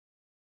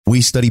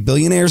We study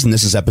billionaires, and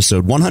this is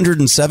episode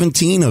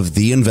 117 of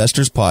The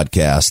Investors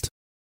Podcast.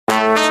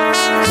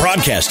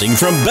 Broadcasting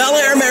from Bel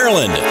Air,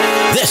 Maryland,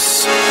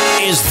 this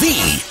is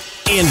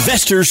The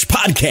Investors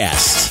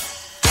Podcast.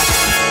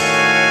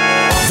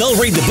 They'll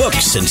read the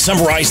books and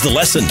summarize the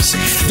lessons.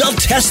 They'll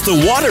test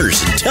the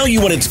waters and tell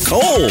you when it's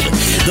cold.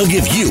 They'll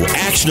give you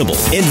actionable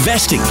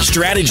investing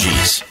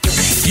strategies.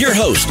 Your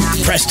host,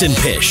 Preston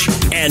Pish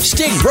and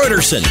Stig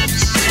Brodersen.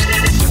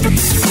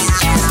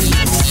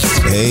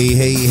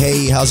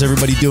 Hey, how's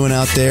everybody doing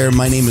out there?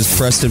 My name is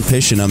Preston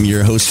Pish, and I'm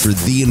your host for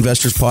The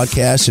Investors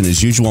Podcast. And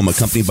as usual, I'm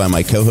accompanied by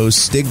my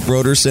co-host, Stig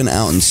Brodersen,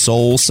 out in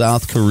Seoul,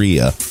 South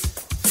Korea.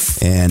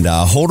 And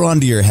hold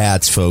on to your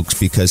hats, folks,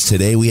 because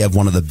today we have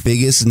one of the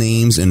biggest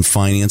names in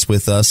finance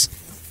with us,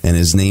 and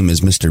his name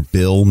is Mr.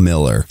 Bill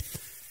Miller.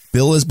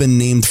 Bill has been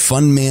named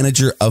Fund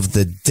Manager of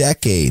the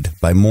Decade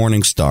by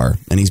Morningstar,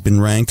 and he's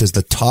been ranked as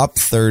the top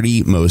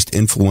 30 most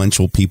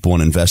influential people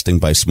in investing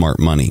by Smart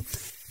Money.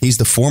 He's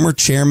the former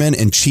chairman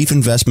and chief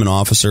investment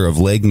officer of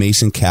Legg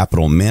Mason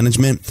Capital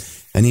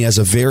Management, and he has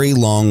a very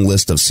long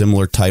list of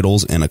similar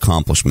titles and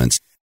accomplishments.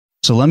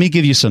 So let me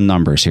give you some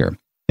numbers here.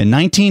 In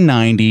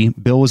 1990,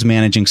 Bill was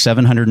managing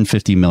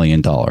 $750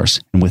 million,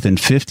 and within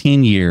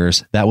 15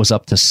 years, that was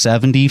up to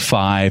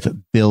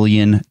 $75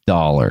 billion.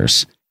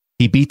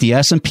 He beat the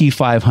S&P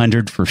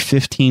 500 for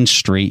 15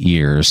 straight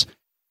years,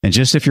 and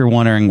just if you're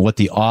wondering what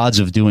the odds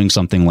of doing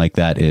something like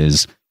that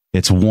is,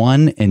 it's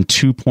 1 in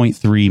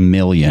 2.3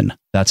 million.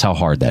 That's how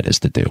hard that is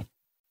to do.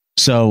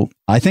 So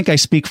I think I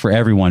speak for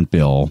everyone,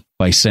 Bill,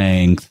 by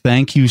saying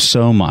thank you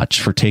so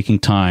much for taking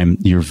time,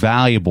 your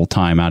valuable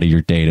time out of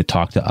your day to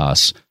talk to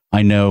us.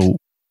 I know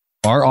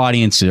our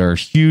audience are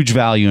huge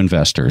value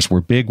investors.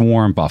 We're big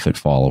Warren Buffett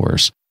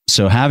followers.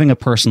 So having a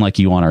person like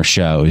you on our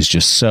show is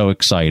just so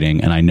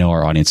exciting. And I know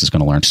our audience is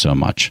going to learn so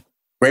much.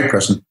 Great,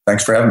 Preston.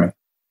 Thanks for having me.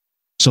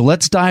 So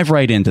let's dive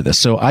right into this.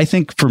 So I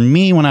think for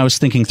me, when I was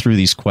thinking through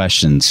these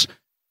questions,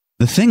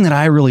 the thing that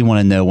I really want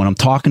to know when I'm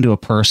talking to a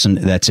person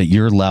that's at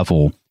your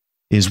level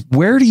is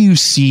where do you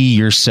see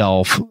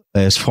yourself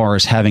as far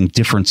as having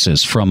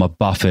differences from a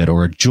Buffett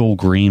or a Joel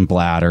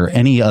Greenblatt or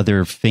any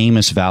other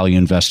famous value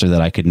investor that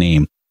I could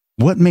name?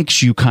 What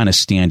makes you kind of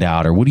stand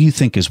out, or what do you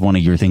think is one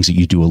of your things that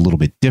you do a little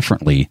bit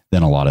differently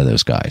than a lot of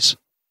those guys?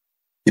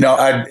 You know,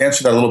 I'd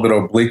answer that a little bit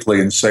obliquely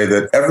and say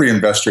that every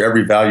investor,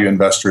 every value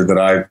investor that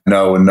I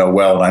know and know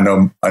well,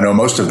 and I know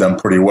most of them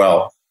pretty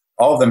well,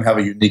 all of them have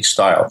a unique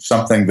style,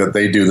 something that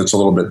they do that's a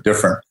little bit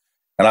different.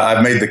 And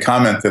I've made the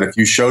comment that if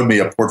you showed me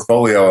a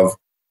portfolio of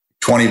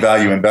 20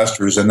 value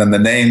investors and then the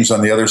names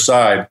on the other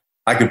side,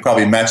 I could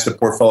probably match the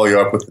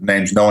portfolio up with the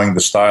names, knowing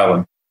the style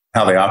and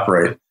how they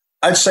operate.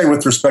 I'd say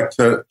with respect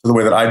to the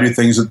way that I do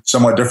things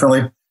somewhat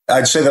differently,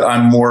 I'd say that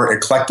I'm more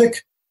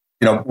eclectic.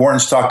 You know,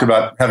 Warren's talked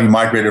about having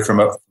migrated from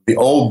the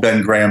old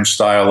Ben Graham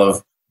style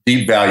of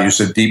deep value,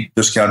 so deep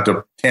discount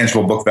to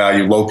tangible book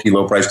value, low P,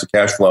 low price to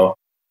cash flow,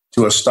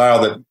 to a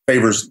style that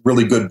favors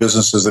really good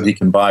businesses that he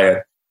can buy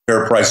at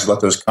fair prices, let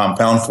those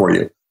compound for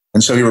you.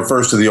 And so he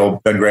refers to the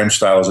old Ben Graham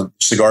style as a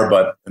cigar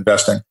butt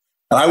investing.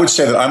 And I would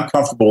say that I'm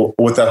comfortable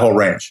with that whole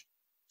range.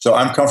 So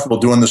I'm comfortable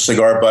doing the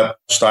cigar butt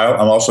style.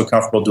 I'm also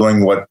comfortable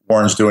doing what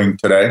Warren's doing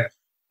today.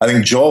 I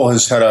think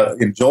Joel's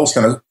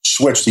kind of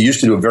switched. He used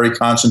to do a very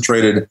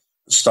concentrated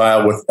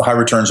style with high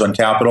returns on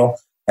capital.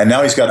 And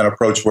now he's got an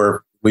approach where,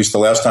 at least the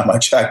last time I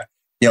checked,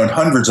 he owned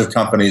hundreds of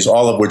companies,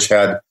 all of which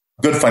had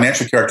good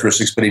financial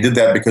characteristics, but he did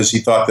that because he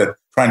thought that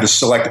trying to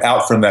select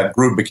out from that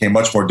group became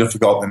much more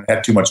difficult and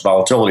had too much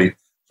volatility. So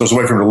it was a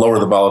way for him to lower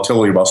the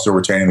volatility while still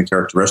retaining the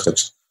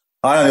characteristics.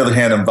 I, on the other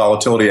hand, am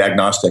volatility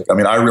agnostic. I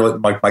mean,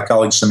 my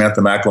colleague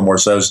Samantha McLemore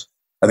says,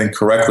 I think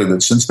correctly,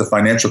 that since the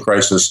financial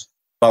crisis,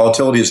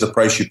 volatility is the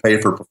price you pay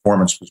for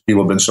performance because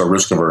people have been so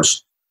risk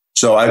averse.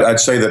 So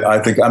I'd say that I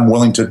think I'm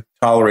willing to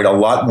tolerate a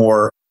lot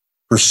more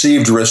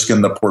perceived risk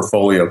in the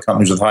portfolio,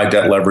 companies with high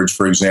debt leverage,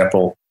 for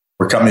example,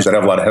 or companies that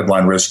have a lot of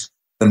headline risk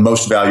than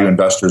most value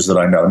investors that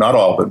I know. Not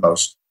all, but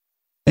most.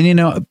 And, you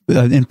know,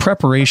 in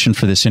preparation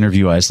for this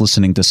interview, I was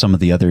listening to some of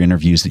the other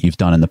interviews that you've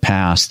done in the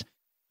past.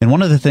 And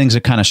one of the things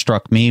that kind of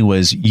struck me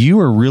was you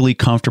are really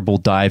comfortable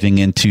diving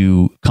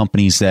into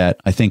companies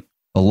that I think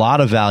a lot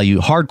of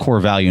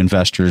hardcore value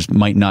investors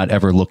might not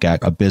ever look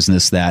at, a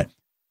business that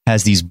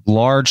has these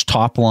large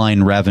top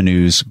line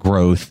revenues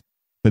growth,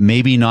 but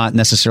maybe not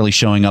necessarily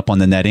showing up on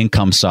the net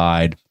income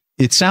side.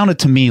 It sounded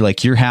to me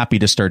like you're happy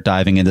to start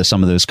diving into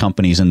some of those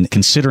companies and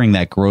considering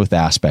that growth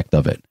aspect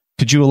of it.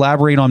 Could you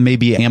elaborate on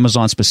maybe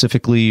Amazon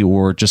specifically,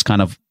 or just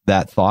kind of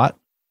that thought?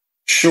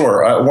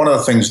 Sure. One of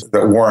the things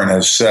that Warren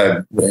has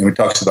said when he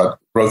talks about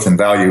growth and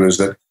value is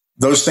that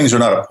those things are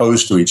not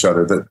opposed to each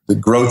other, that the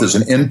growth is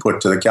an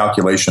input to the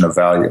calculation of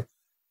value.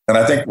 And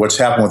I think what's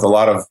happened with a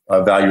lot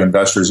of value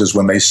investors is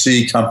when they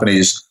see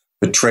companies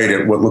that trade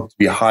at what look to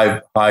be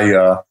high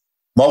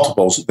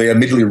multiples, they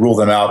immediately rule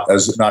them out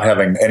as not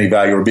having any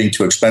value or being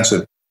too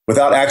expensive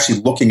without actually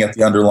looking at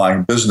the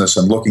underlying business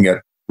and looking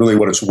at really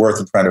what it's worth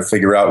and trying to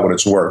figure out what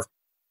it's worth.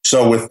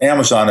 So with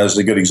Amazon as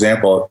a good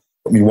example,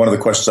 I mean, one of the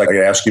questions I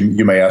ask you,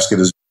 you may ask it,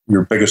 is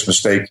your biggest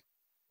mistake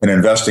in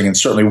investing. And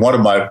certainly one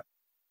of my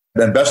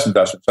best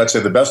investments, I'd say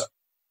the best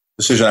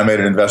decision I made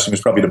in investing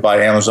was probably to buy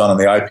Amazon on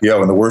the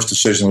IPO. And the worst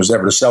decision was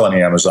ever to sell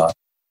any Amazon.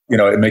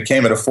 It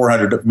came at a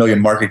 400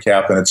 million market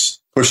cap, and it's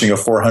pushing a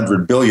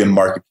 400 billion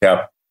market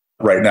cap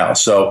right now.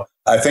 So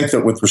I think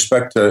that with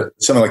respect to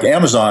something like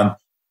Amazon,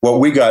 what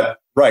we got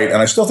right, and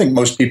I still think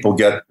most people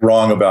get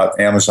wrong about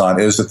Amazon,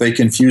 is that they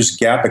confuse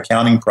GAAP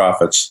accounting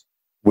profits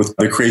with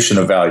the creation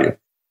of value.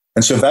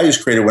 And so value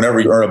is created whenever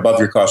you earn above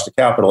your cost of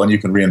capital and you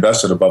can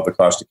reinvest it above the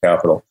cost of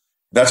capital.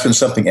 That's been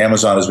something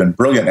Amazon has been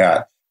brilliant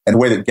at. And the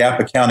way that GAAP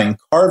accounting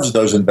carves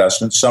those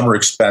investments, some are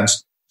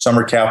expensed, some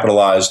are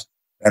capitalized.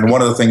 And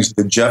one of the things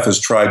that Jeff has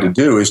tried to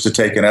do is to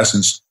take, in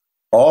essence,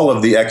 all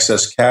of the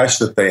excess cash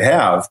that they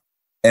have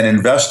and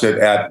invest it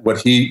at what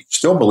he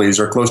still believes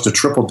are close to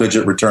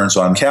triple-digit returns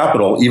on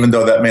capital, even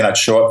though that may not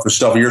show up for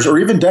several years or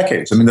even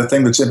decades. I mean, the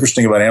thing that's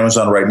interesting about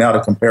Amazon right now,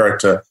 to compare it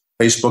to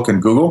Facebook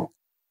and Google,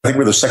 I think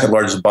we're the second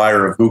largest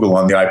buyer of Google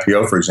on the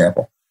IPO, for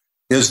example,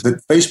 is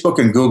that Facebook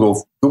and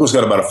Google's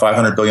got about a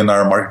 $500 billion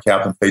market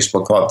cap, and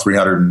Facebook call it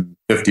 $350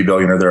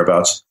 billion or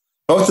thereabouts.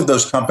 Both of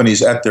those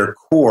companies at their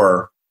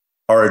core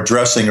are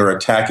addressing or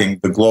attacking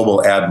the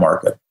global ad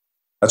market.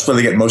 That's where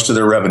they get most of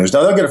their revenues.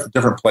 Now, they'll get it from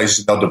different places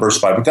and they'll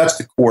diversify, but that's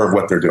the core of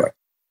what they're doing.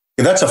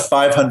 And that's a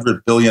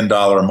 $500 billion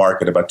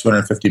market, about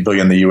 $250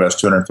 billion in the U.S.,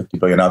 $250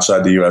 billion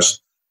outside the U.S.,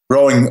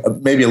 growing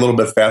maybe a little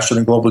bit faster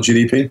than global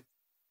GDP.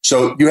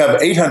 So you have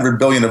 $800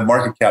 billion of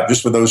market cap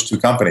just for those two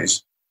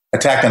companies,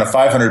 attacking a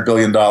 $500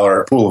 billion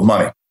pool of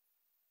money.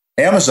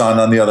 Amazon,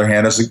 on the other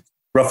hand, is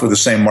roughly the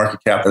same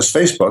market cap as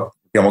Facebook.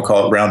 Again, we'll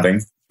call it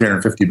rounding,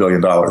 $350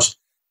 billion.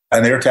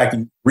 And they're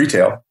attacking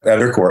retail at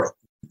their core.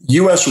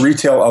 U.S.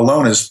 retail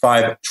alone is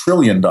 $5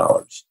 trillion.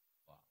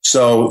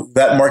 So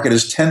that market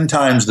is 10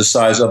 times the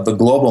size of the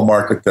global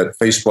market that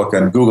Facebook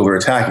and Google are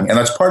attacking. And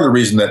that's part of the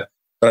reason that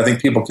I think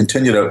people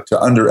continue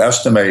to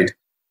underestimate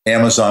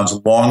Amazon's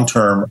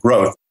long-term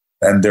growth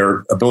and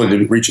their ability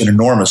to reach an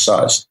enormous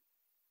size.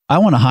 I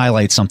want to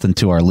highlight something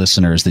to our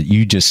listeners that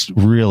you just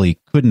really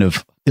couldn't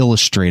have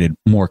illustrated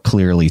more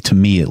clearly, to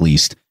me at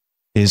least,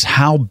 is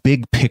how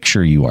big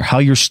picture you are, how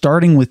you're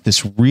starting with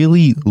this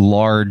really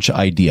large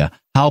idea.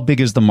 How big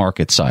is the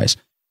market size?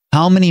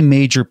 How many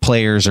major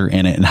players are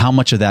in it, and how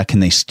much of that can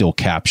they still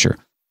capture?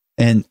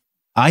 And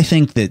I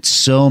think that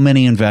so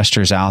many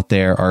investors out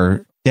there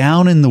are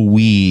down in the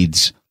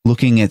weeds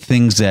looking at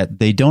things that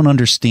they don't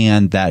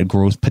understand that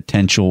growth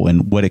potential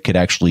and what it could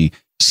actually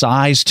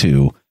size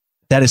to.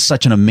 That is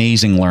such an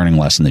amazing learning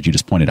lesson that you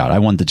just pointed out. I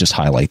wanted to just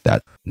highlight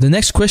that. The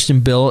next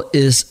question, Bill,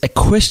 is a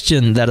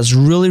question that is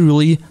really,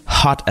 really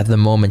hot at the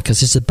moment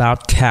because it's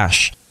about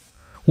cash.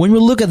 When we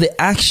look at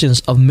the actions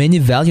of many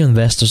value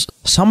investors,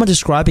 some are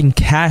describing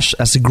cash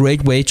as a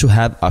great way to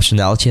have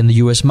optionality in the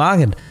US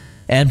market.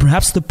 And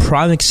perhaps the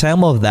prime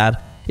example of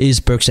that is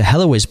Berkshire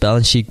Hathaway's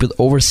balance sheet with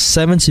over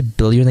 $70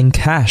 billion in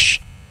cash.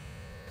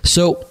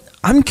 So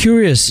I'm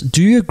curious,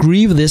 do you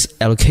agree with this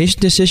allocation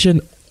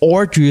decision,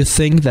 or do you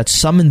think that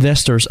some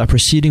investors are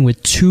proceeding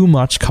with too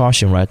much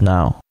caution right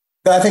now?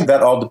 I think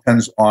that all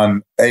depends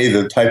on,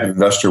 the type of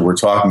investor we're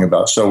talking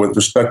about. So with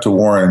respect to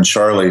Warren and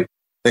Charlie,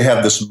 they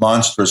have this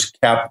monstrous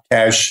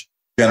cash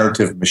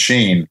generative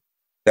machine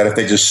that if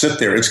they just sit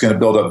there, it's going to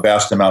build up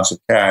vast amounts of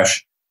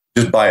cash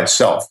just by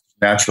itself,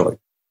 naturally.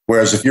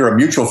 Whereas if you're a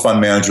mutual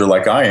fund manager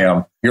like I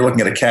am, you're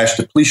looking at a cash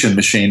depletion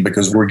machine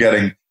because we're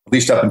getting, at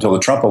least up until the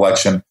Trump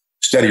election,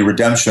 steady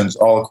redemptions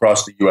all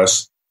across the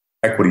U.S.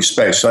 equity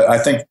space. So I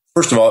think,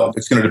 first of all,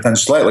 it's going to depend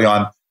slightly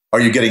on, are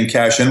you getting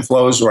cash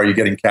inflows or are you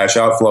getting cash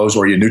outflows,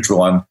 or are you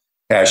neutral on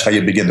cash, how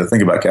you begin to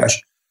think about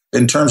cash.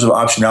 In terms of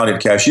optionality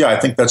of cash, I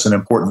think that's an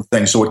important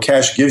thing. So what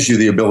cash gives you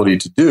the ability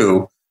to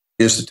do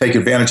is to take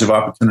advantage of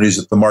opportunities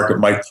that the market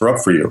might throw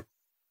up for you.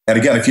 And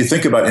again, if you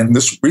think about in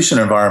this recent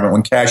environment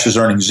when cash is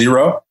earning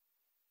zero,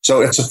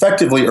 so it's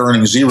effectively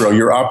earning zero,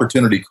 your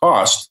opportunity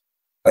cost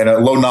and a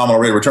low nominal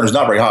rate of return is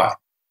not very high,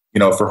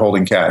 for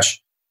holding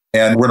cash.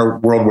 And we're in a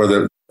world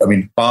where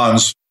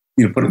bonds,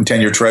 put in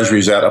 10-year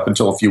treasuries at up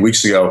until a few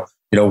weeks ago,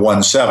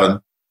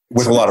 1.7,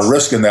 with a lot of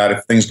risk in that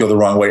if things go the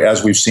wrong way,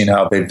 as we've seen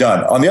how they've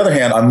done. On the other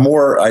hand,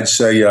 I'd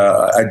say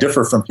I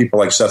differ from people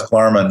like Seth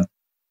Klarman,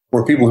 who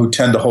are people who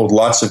tend to hold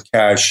lots of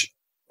cash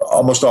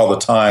almost all the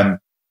time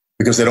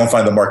because they don't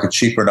find the market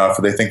cheap enough,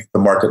 or they think the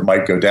market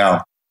might go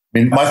down.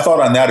 My thought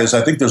on that is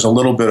I think there's a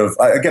little bit of,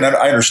 again,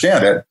 I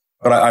understand it,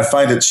 but I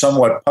find it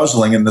somewhat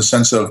puzzling in the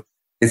sense of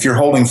if you're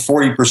holding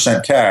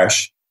 40%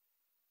 cash,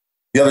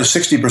 the other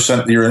 60%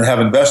 that you have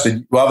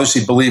invested, you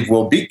obviously believe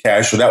will beat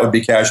cash, so that would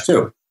be cash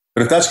too.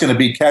 But if that's going to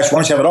beat cash, why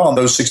don't you have it all in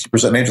those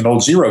 60% names and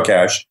hold zero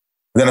cash?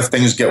 And then if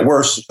things get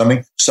worse,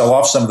 sell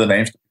off some of the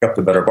names to pick up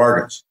the better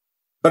bargains.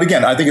 But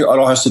again, I think it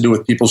all has to do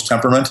with people's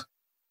temperament.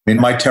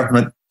 My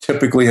temperament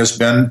typically has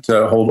been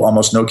to hold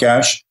almost no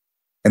cash.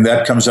 And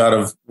that comes out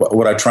of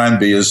what I try and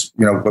be is,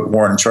 what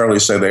Warren and Charlie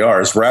say they are,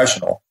 is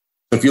rational.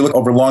 So if you look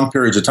over long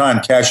periods of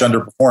time, cash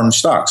underperforms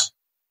stocks.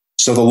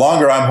 So the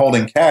longer I'm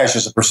holding cash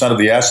as a percent of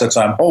the assets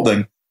I'm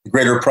holding, the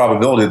greater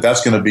probability that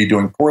that's going to be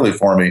doing poorly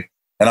for me.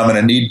 And I'm going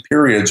to need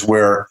periods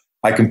where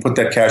I can put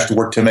that cash to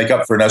work to make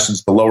up for, in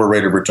essence, the lower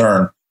rate of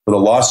return for the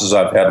losses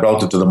I've had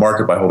relative to the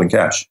market by holding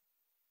cash.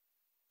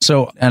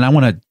 So, and I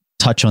want to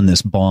touch on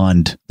this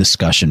bond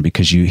discussion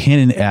because you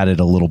hinted at it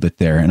a little bit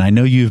there. And I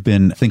know you've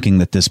been thinking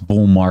that this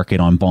bull market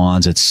on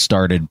bonds, it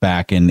started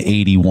back in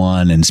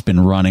 81 and it's been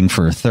running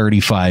for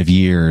 35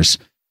 years,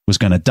 was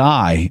going to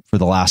die for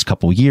the last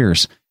couple of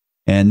years.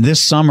 And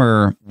this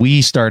summer,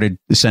 we started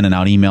sending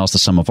out emails to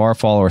some of our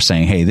followers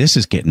saying, hey, this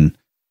is getting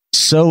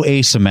so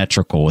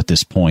asymmetrical at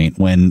this point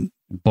when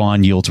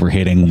bond yields were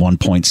hitting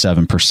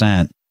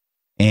 1.7%.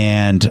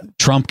 And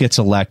Trump gets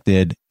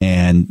elected,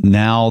 and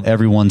now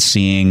everyone's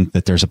seeing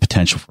that there's a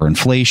potential for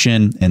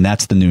inflation. And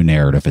that's the new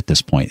narrative at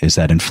this point, is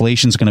that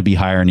inflation is going to be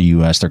higher in the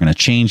U.S. They're going to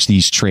change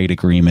these trade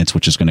agreements,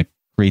 which is going to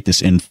create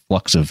this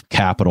influx of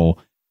capital,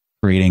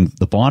 creating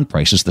the bond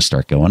prices to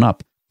start going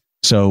up.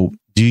 So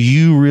do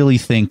you really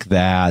think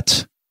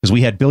that, because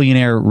we had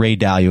billionaire Ray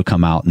Dalio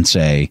come out and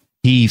say,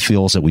 he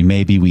feels that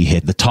we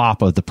hit the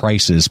top of the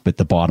prices, but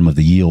the bottom of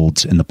the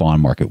yields in the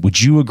bond market. Would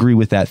you agree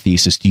with that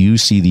thesis? Do you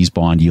see these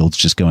bond yields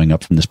just going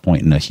up from this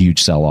point in a huge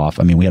sell-off?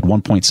 I mean, we had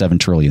 1.7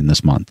 trillion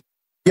this month.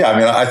 Yeah, I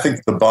mean, I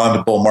think the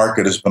bond bull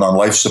market has been on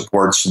life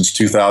support since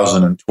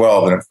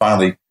 2012, and it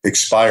finally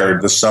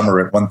expired this summer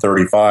at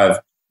 135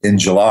 in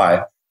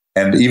July.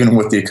 And even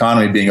with the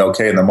economy being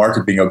okay and the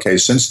market being okay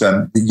since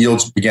then, the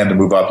yields began to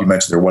move up. You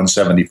mentioned they're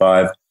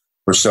 175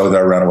 or so.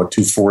 They're around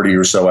 240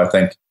 or so, I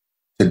think,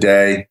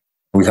 today.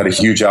 We've had a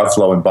huge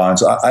outflow in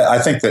bonds. I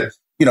think that,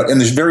 in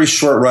this very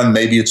short run,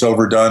 maybe it's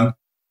overdone.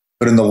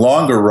 But in the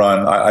longer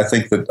run, I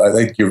think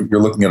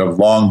you're looking at a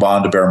long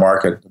bond to bear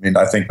market. I mean,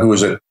 I think, who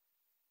was it?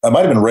 It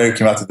might have been Ray who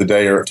came out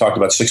today or talked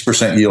about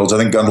 6% yields. I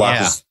think Gundlach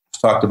has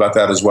talked about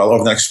that as well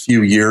over the next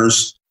few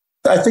years.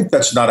 I think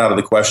that's not out of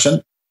the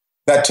question.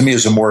 That to me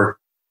is a more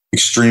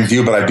extreme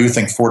view, but I do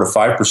think 4 to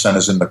 5%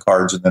 is in the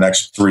cards in the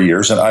next 3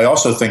 years. And I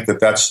also think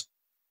that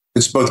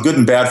it's both good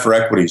and bad for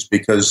equities,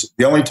 because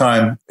the only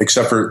time,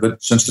 except for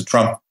since the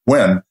Trump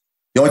win,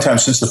 the only time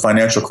since the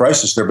financial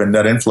crisis there have been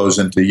net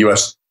inflows into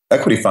U.S.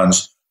 equity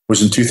funds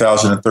was in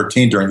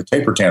 2013 during the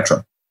taper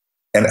tantrum.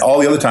 And all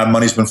the other time,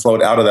 money's been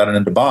flowed out of that and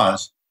into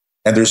bonds.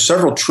 And there's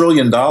several $1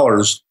 trillion,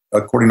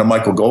 according to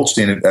Michael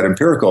Goldstein at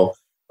Empirical,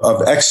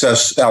 of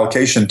excess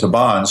allocation to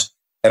bonds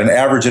at an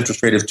average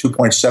interest rate of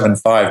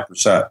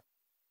 2.75%.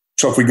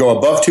 So if we go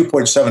above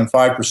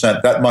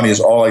 2.75%, that money is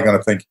all I'm going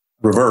to think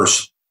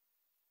reverse.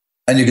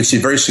 And you can see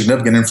very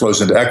significant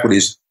inflows into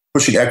equities,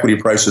 pushing equity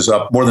prices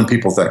up more than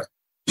people think,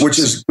 which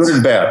is good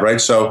and bad,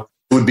 right? So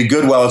it would be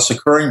good while it's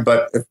occurring,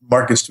 but if the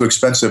market's too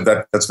expensive,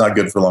 that's not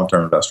good for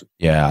long-term investors.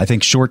 Yeah, I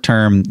think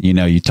short-term,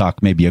 you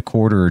talk maybe a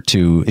quarter or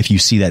two, if you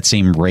see that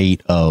same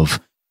rate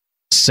of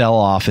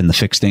sell-off in the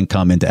fixed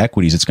income into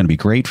equities, it's going to be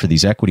great for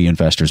these equity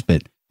investors.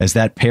 But as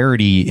that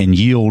parity in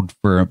yield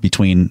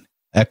between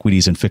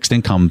equities and fixed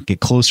income get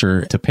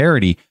closer to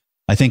parity,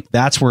 I think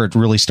that's where it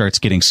really starts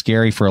getting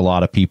scary for a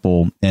lot of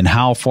people. And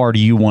how far do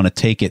you want to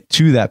take it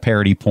to that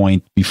parity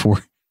point before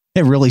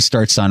it really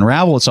starts to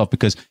unravel itself?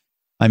 Because,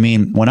 I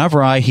mean,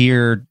 whenever I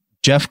hear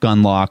Jeff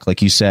Gundlach,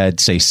 like you said,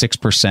 say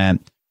 6%,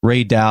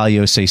 Ray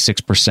Dalio say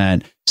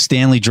 6%,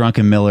 Stanley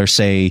Druckenmiller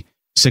say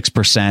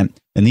 6%,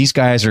 and these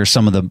guys are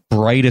some of the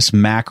brightest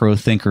macro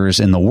thinkers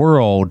in the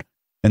world,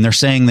 and they're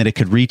saying that it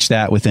could reach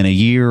that within a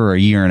year or a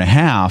year and a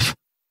half.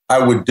 I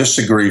would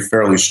disagree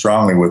fairly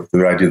strongly with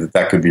the idea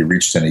that could be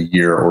reached in a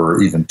year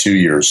or even 2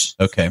 years.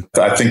 Okay.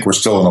 I think we're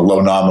still in a low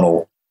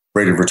nominal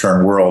rate of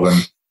return world.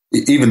 And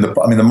even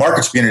the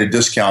market's beginning to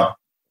discount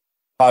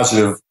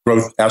positive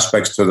growth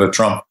aspects to the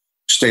Trump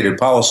stated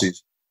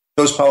policies.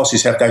 Those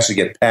policies have to actually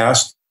get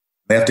passed.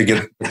 They have to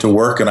get to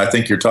work. And I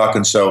think you're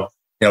talking,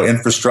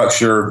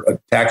 infrastructure,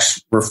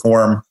 tax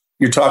reform,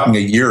 you're talking a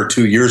year or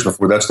 2 years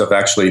before that stuff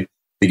actually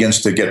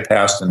begins to get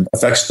passed and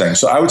affects things.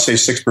 So I would say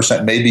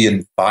 6% maybe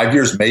in 5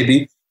 years,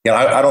 maybe.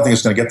 I don't think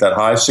it's going to get that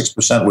high.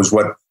 6% was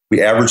what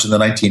we averaged in the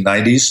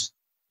 1990s.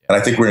 And I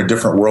think we're in a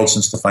different world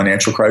since the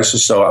financial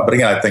crisis. So, but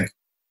again, I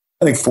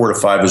think 4 to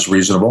 5 is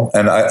reasonable.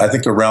 And I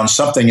think around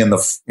something in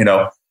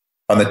the,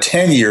 on the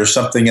 10 years,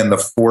 something in the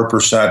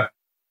 4%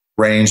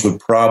 range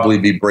would probably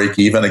be break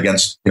even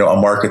against, a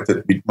market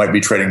that might be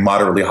trading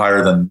moderately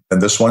higher than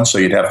this one. So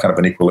you'd have kind of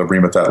an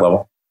equilibrium at that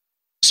level.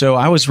 So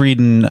I was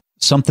reading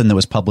something that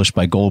was published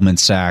by Goldman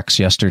Sachs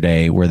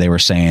yesterday where they were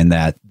saying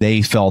that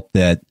they felt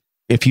that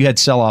if you had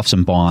sell-offs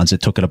in bonds,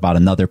 it took it about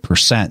another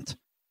 %.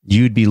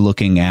 You'd be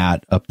looking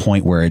at a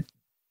point where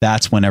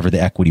that's whenever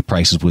the equity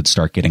prices would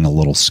start getting a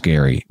little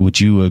scary. Would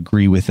you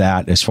agree with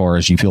that as far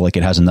as you feel like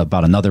it has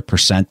about another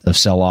 % of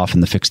sell-off in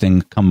the fixed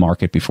income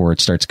market before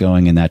it starts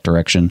going in that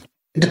direction?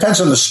 It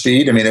depends on the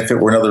speed. I mean, if it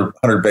were another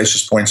 100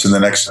 basis points in the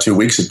next 2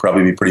 weeks, it'd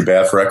probably be pretty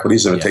bad for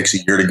equities. If it takes a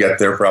year to get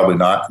there, probably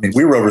not. I mean,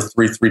 we were over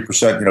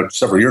 3%,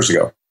 several years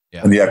ago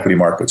in the equity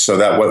market. So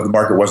the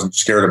market wasn't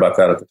scared about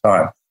that at the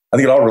time. I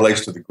think it all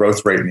relates to the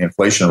growth rate and the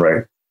inflation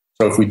rate.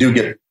 So if we do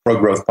get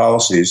pro-growth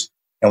policies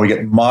and we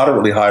get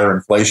moderately higher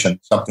inflation,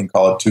 something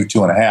call it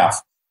 2.5,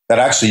 that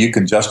actually you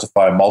can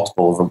justify a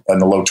multiple in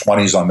the low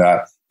 20s on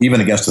that, even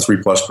against the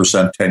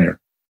 3+% tenure.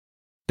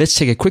 Let's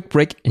take a quick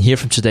break and hear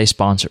from today's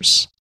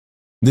sponsors.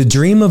 The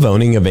dream of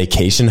owning a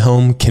vacation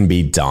home can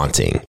be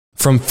daunting.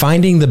 From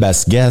finding the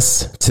best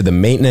guests, to the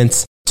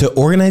maintenance, to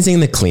organizing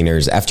the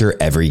cleaners after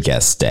every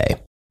guest stay.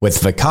 With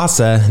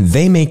Vacasa,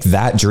 they make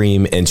that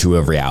dream into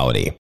a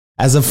reality.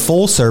 As a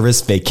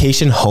full-service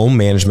vacation home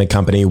management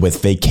company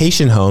with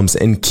vacation homes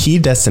in key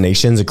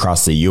destinations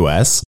across the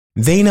U.S.,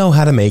 they know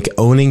how to make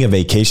owning a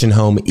vacation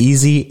home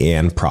easy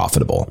and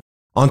profitable.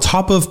 On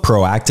top of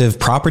proactive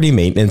property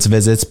maintenance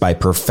visits by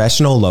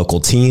professional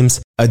local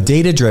teams, a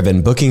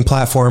data-driven booking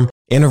platform,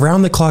 and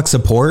around-the-clock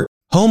support,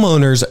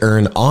 homeowners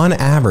earn on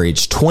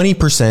average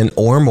 20%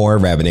 or more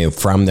revenue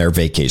from their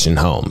vacation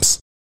homes.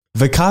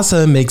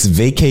 Vacasa makes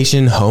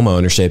vacation home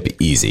ownership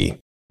easy.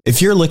 If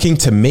you're looking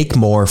to make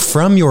more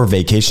from your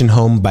vacation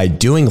home by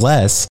doing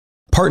less,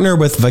 partner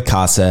with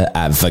Vacasa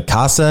at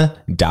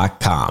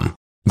vacasa.com.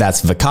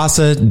 That's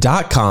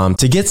vacasa.com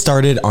to get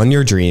started on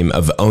your dream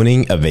of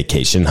owning a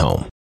vacation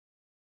home.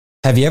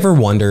 Have you ever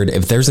wondered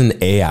if there's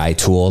an AI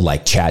tool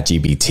like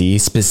ChatGPT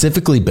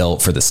specifically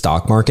built for the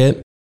stock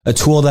market? A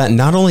tool that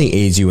not only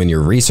aids you in your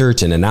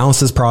research and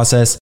analysis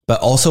process, but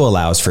also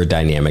allows for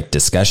dynamic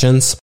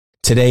discussions?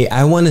 Today,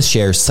 I want to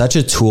share such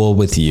a tool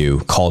with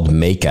you called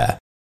Meka.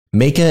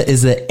 Meka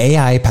is the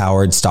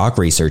AI-powered stock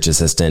research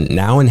assistant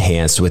now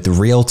enhanced with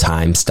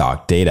real-time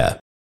stock data.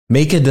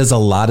 Meka does a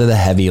lot of the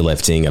heavy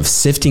lifting of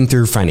sifting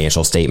through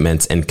financial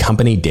statements and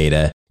company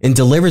data and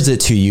delivers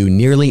it to you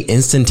nearly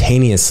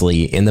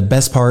instantaneously, and the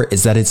best part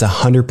is that it's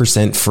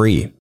 100%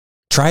 free.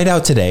 Try it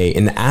out today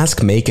and ask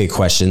Meka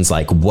questions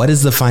like, what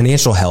is the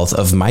financial health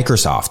of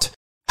Microsoft?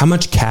 How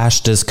much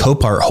cash does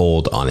Copart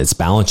hold on its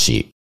balance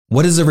sheet?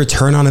 What is the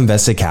return on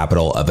invested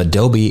capital of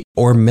Adobe,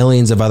 or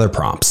millions of other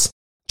prompts?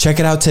 Check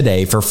it out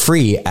today for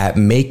free at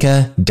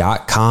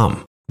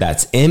Meka.com.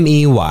 That's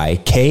MEYKA.com.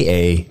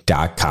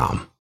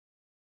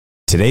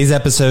 Today's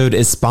episode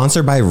is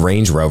sponsored by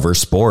Range Rover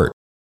Sport.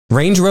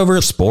 Range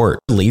Rover Sport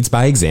leads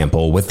by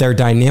example with their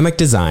dynamic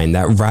design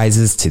that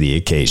rises to the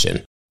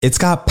occasion. It's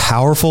got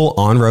powerful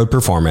on-road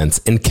performance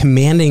and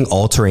commanding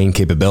all-terrain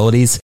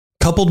capabilities,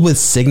 coupled with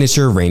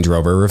signature Range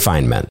Rover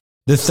refinement.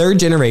 The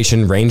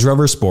third-generation Range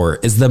Rover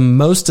Sport is the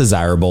most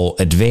desirable,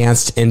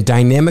 advanced, and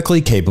dynamically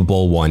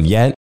capable one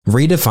yet,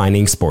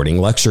 redefining sporting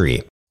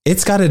luxury.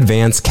 It's got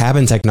advanced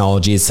cabin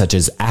technologies such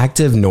as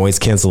active noise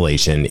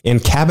cancellation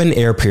and cabin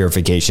air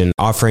purification,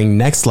 offering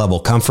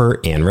next-level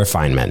comfort and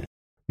refinement.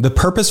 The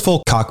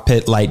purposeful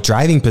cockpit light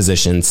driving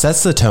position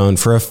sets the tone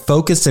for a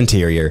focused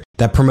interior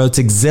that promotes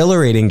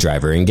exhilarating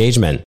driver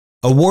engagement.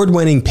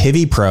 Award-winning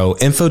Pivi Pro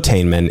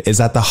infotainment is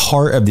at the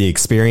heart of the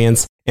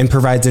experience and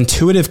provides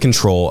intuitive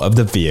control of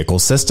the vehicle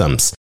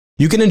systems.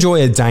 You can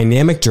enjoy a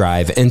dynamic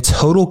drive and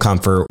total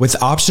comfort with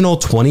optional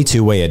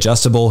 22-way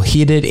adjustable,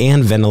 heated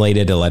and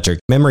ventilated electric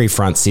memory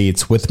front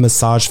seats with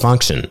massage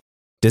function.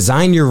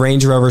 Design your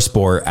Range Rover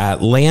Sport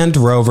at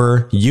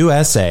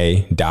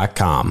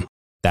LandRoverUSA.com.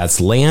 That's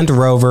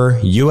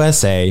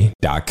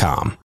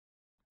LandRoverUSA.com.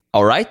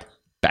 All right,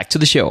 back to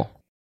the show.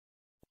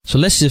 So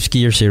let's shift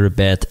gears here a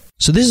bit.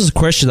 So this is a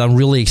question I'm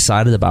really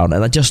excited about,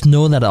 and I just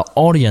know that our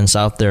audience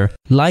out there,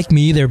 like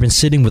me, they've been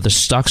sitting with a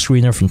stock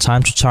screener from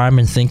time to time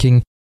and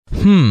thinking,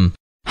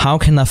 how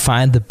can I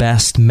find the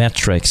best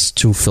metrics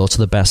to filter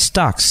the best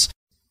stocks?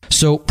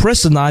 So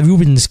Preston and I, we've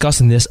been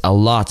discussing this a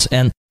lot,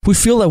 and we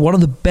feel that one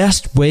of the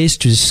best ways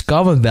to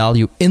discover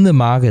value in the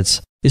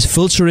markets is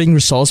filtering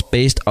results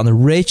based on the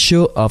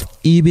ratio of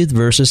EBIT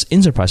versus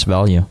enterprise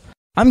value.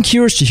 I'm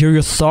curious to hear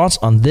your thoughts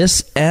on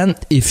this, and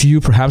if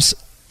you perhaps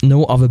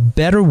know of a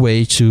better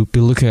way to be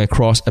looking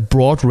across a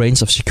broad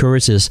range of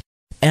securities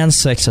and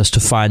sectors to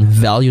find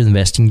value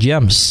investing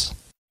gems.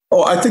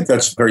 Oh, I think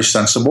that's very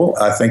sensible.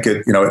 I think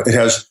it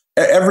has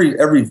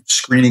every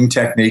screening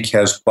technique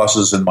has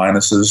pluses and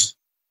minuses.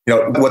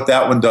 What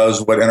that one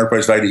does, what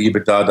enterprise value to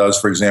EBITDA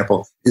does, for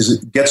example, is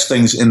it gets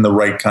things in the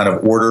right kind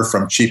of order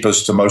from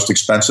cheapest to most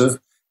expensive.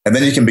 And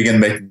then you can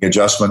begin making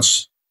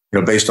adjustments,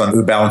 based on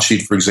the balance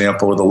sheet, for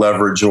example, or the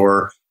leverage,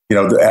 or,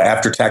 the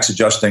after tax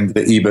adjusting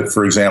the EBIT,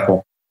 for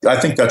example. I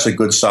think that's a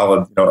good,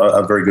 solid,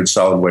 a very good,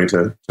 solid way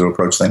to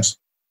approach things.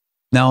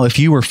 Now, if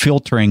you were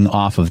filtering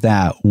off of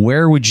that,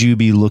 where would you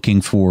be looking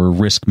for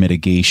risk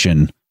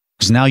mitigation?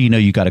 Because now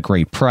you got a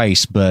great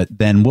price, but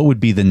then what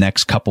would be the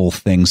next couple of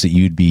things that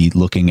you'd be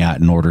looking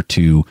at in order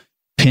to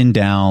pin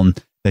down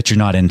that you're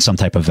not in some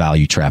type of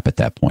value trap at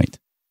that point?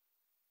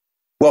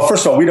 Well,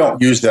 first of all, we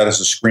don't use that as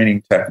a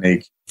screening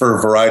technique for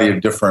a variety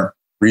of different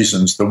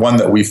reasons. The one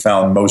that we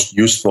found most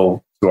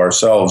useful to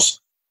ourselves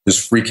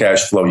is free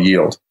cash flow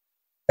yield.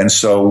 And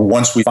so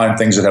once we find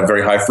things that have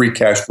very high free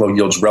cash flow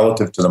yields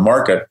relative to the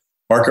market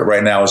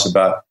right now is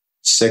about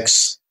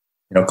 6,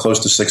 close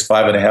to 6,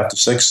 5.5 to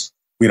 6,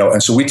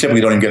 and so we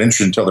typically don't even get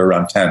interested until they're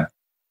around 10,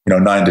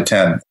 9 to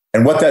 10.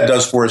 And what that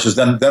does for us is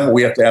then what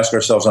we have to ask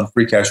ourselves on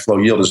free cash flow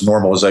yield is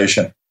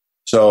normalization.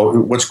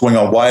 So what's going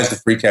on? Why is the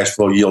free cash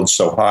flow yield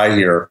so high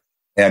here?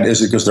 And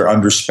is it because they're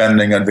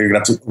underspending and they're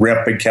going to have to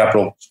ramp big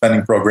capital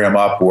spending program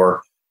up?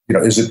 Or,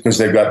 is it because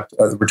they've got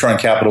the return on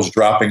capital is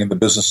dropping and the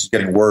business is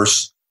getting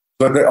worse?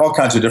 So there are all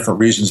kinds of different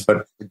reasons,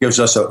 but it gives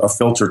us a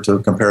filter to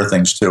compare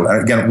things to.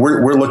 And again,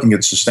 we're looking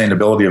at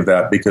sustainability of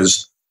that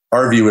because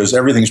our view is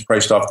everything's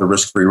priced off the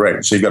risk-free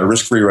rate. So you've got a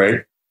risk-free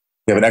rate,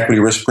 you have an equity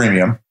risk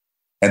premium,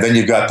 and then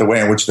you've got the way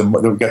in which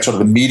we've got sort of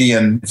the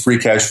median free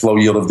cash flow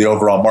yield of the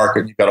overall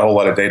market. You've got a whole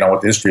lot of data on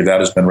what the history of that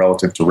has been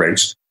relative to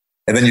rates.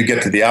 And then you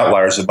get to the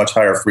outliers of much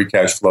higher free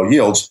cash flow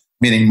yields,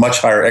 meaning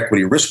much higher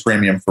equity risk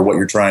premium for what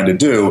you're trying to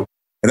do.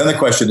 And then the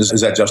question is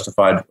that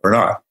justified or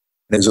not?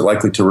 And is it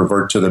likely to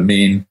revert to the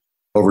mean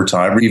over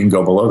time or even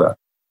go below that?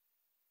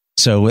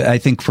 So I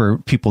think for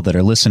people that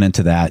are listening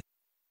to that,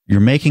 you're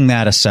making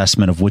that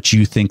assessment of what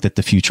you think that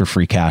the future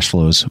free cash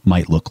flows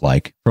might look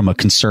like from a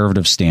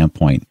conservative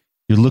standpoint.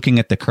 You're looking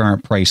at the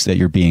current price that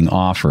you're being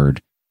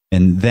offered,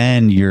 and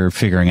then you're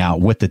figuring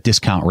out what the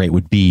discount rate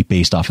would be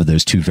based off of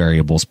those two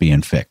variables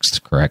being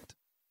fixed, correct?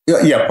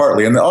 Yeah,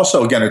 partly. And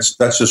also, again,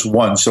 that's just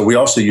one. So we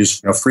also use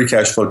free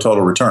cash flow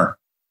total return.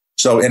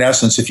 So in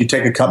essence, if you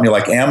take a company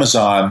like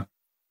Amazon,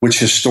 which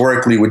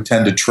historically would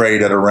tend to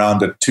trade at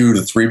around a 2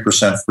 to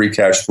 3% free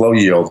cash flow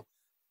yield,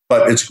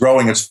 but it's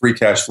growing its free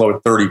cash flow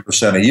at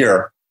 30% a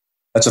year,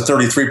 that's a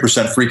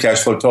 33% free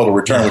cash flow total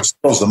return, which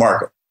fills the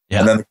market. Yeah.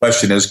 And then the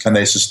question is, can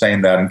they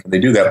sustain that and can they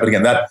do that? But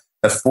again, that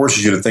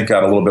forces you to think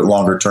out a little bit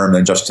longer term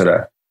than just today.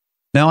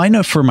 Now, I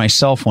know for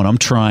myself, when I'm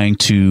trying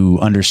to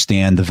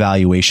understand the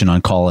valuation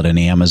on, call it an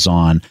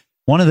Amazon,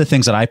 one of the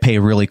things that I pay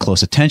really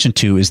close attention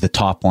to is the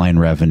top line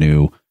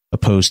revenue,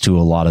 opposed to a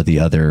lot of the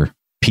other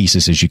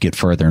pieces as you get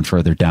further and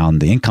further down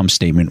the income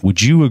statement.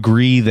 Would you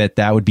agree that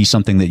that would be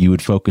something that you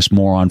would focus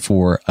more on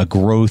for a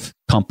growth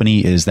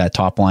company, is that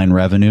top line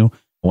revenue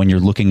when you're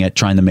looking at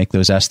trying to make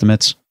those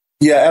estimates?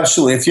 Yeah,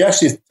 absolutely. If you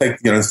actually take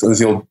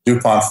the old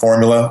DuPont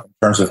formula in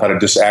terms of how to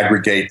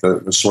disaggregate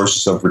the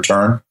sources of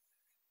return,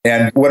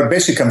 and what it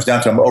basically comes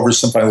down to, I'm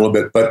oversimplifying a little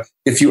bit, but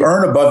if you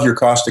earn above your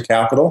cost of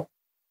capital,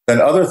 then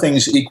other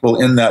things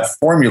equal in that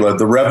formula,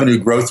 the revenue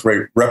growth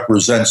rate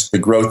represents the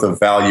growth of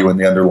value in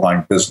the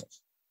underlying business.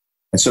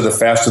 And so the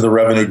faster the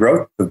revenue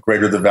growth, the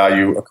greater the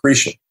value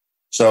accretion.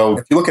 So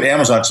if you look at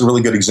Amazon, it's a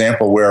really good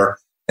example where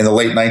in the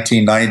late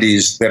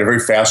 1990s, they had a very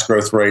fast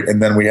growth rate.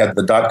 And then we had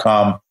the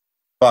dot-com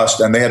bust,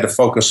 and they had to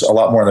focus a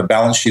lot more on the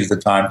balance sheet at the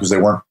time because they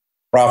weren't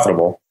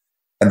profitable.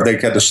 And they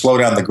had to slow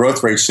down the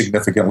growth rate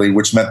significantly,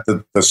 which meant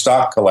that the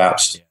stock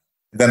collapsed. Yeah.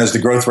 Then as the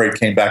growth rate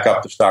came back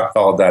up, the stock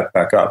followed that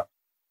back up.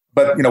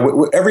 But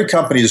every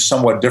company is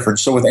somewhat different.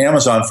 So with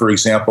Amazon, for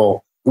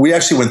example, we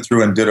actually went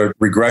through and did a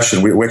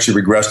regression. We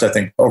actually regressed, I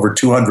think, over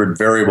 200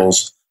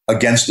 variables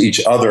against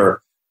each other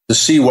to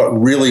see what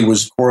really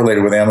was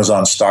correlated with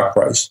Amazon's stock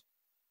price.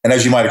 And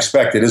as you might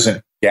expect, it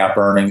isn't GAAP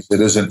earnings.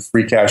 It isn't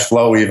free cash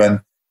flow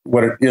even.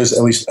 What it is,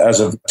 at least as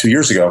of 2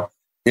 years ago,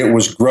 it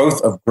was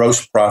growth of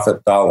gross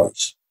profit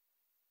dollars.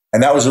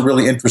 And that was a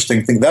really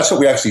interesting thing. That's what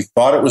we actually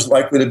thought it was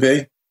likely to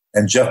be.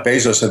 And Jeff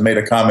Bezos had made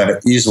a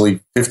comment easily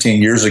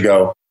 15 years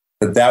ago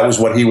that was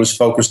what he was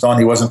focused on.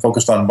 He wasn't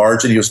focused on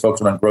margin. He was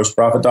focused on gross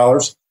profit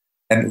dollars.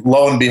 And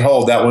lo and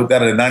behold, that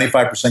had a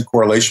 95%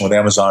 correlation with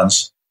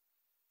Amazon's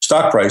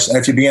stock price. And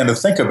if you began to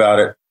think about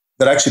it,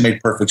 that actually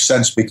made perfect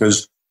sense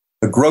because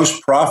the gross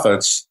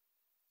profits,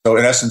 so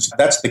in essence,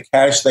 that's the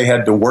cash they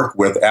had to work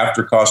with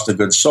after cost of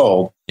goods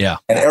sold. Yeah.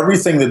 And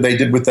everything that they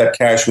did with that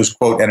cash was,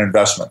 quote, an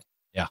investment.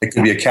 Yeah. It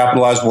could be a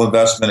capitalizable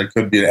investment. It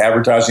could be an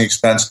advertising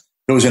expense.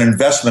 It was an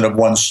investment of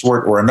one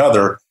sort or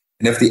another.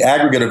 And if the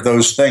aggregate of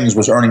those things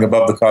was earning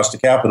above the cost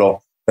of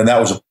capital, then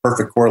that was a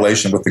perfect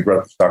correlation with the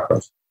growth of stock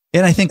price.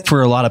 And I think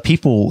for a lot of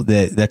people,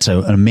 that's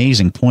an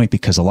amazing point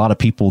because a lot of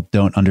people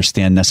don't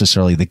understand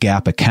necessarily the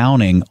GAAP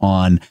accounting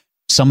on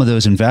some of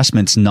those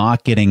investments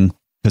not getting,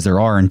 because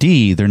they're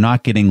R&D, they're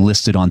not getting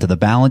listed onto the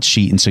balance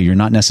sheet. And so you're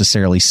not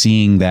necessarily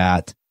seeing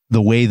that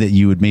the way that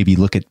you would maybe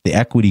look at the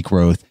equity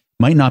growth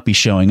might not be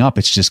showing up.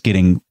 It's just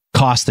getting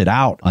costed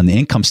out on the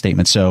income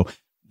statement. So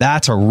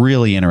that's a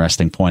really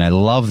interesting point. I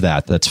love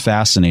that. That's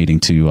fascinating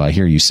to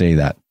hear you say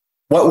that.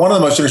 One of the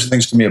most interesting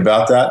things to me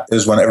about that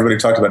is when everybody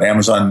talked about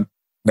Amazon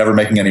never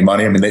making any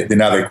money. I mean,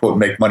 they quote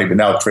make money, but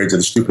now it trades at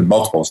a stupid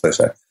multiples, they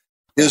say.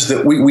 Is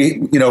that we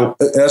in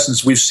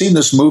essence, we've seen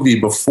this movie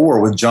before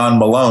with John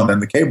Malone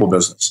and the cable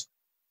business.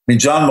 I mean,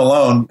 John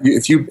Malone,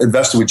 if you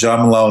invested with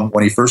John Malone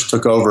when he first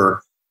took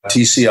over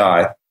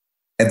TCI,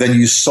 and then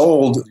you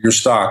sold your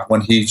stock when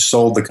he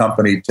sold the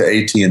company to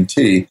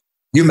AT&T,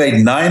 you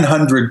made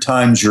 900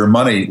 times your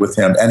money with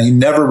him, and he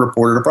never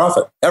reported a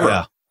profit, ever.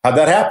 Yeah. How'd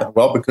that happen?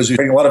 Well, because he was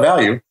getting a lot of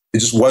value. It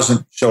just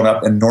wasn't showing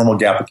up in normal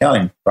GAAP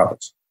accounting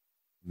profits.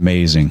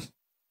 Amazing.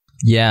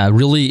 Yeah,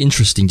 really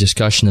interesting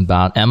discussion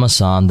about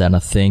Amazon that I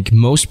think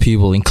most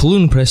people,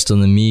 including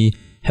Preston and me,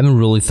 haven't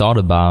really thought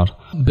about.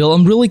 Bill,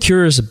 I'm really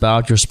curious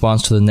about your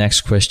response to the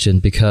next question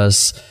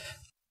because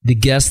the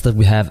guests that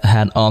we have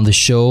had on the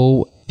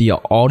show, the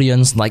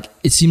audience,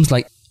 it seems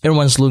like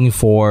everyone's looking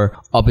for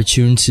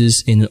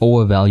opportunities in an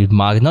overvalued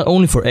market, not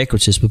only for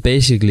equities, but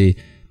basically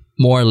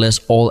more or less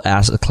all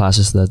asset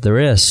classes that there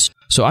is.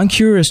 So I'm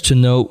curious to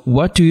know,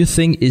 what do you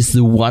think is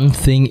the one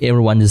thing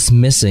everyone is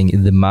missing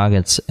in the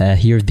markets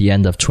here at the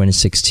end of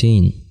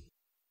 2016?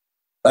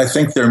 I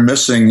think they're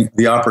missing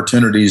the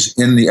opportunities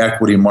in the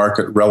equity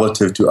market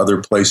relative to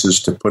other places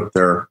to put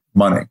their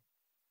money.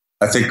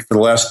 I think for the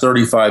last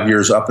 35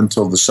 years, up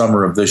until the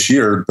summer of this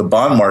year, the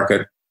bond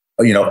market,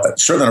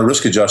 certainly on a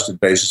risk-adjusted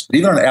basis, but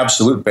even on an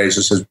absolute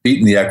basis, has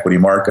beaten the equity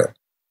market.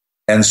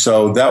 And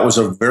so that was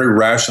a very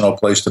rational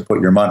place to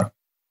put your money.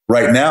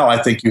 Right now, I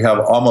think you have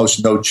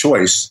almost no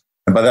choice.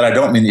 And by that, I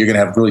don't mean that you're going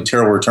to have really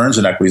terrible returns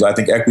in equities. I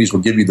think equities will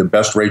give you the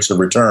best rates of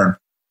return.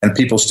 And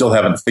people still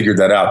haven't figured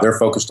that out. They're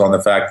focused on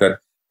the fact that,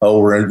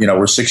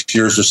 we're 6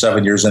 years or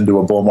 7 years into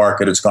a bull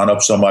market. It's gone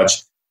up so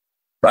much.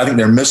 I think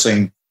they're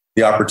missing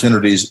the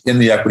opportunities in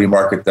the equity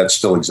market that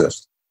still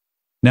exist.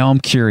 Now I'm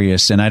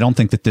curious, and I don't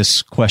think that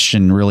this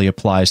question really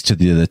applies to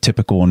the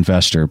typical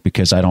investor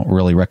because I don't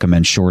really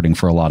recommend shorting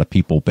for a lot of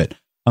people, but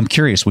I'm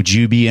curious, would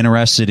you be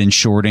interested in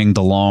shorting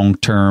the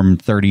long-term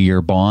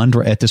 30-year bond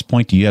at this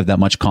point? Do you have that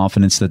much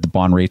confidence that the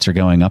bond rates are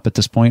going up at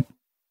this point?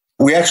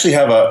 We actually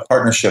have a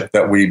partnership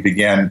that we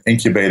began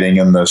incubating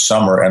in the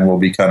summer and will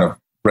be kind of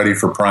ready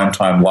for prime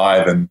time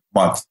live in a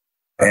month.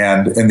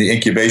 And in the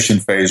incubation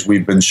phase,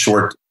 we've been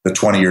short the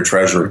 20-year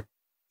treasury.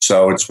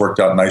 So it's worked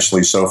out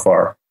nicely so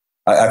far.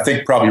 I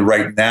think probably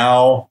right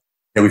now,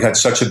 we've had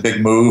such a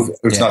big move.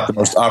 It's not the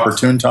most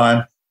opportune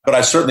time, but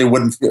I certainly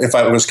wouldn't, if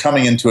I was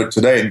coming into it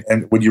today,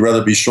 and would you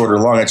rather be short or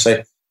long? I'd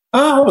say,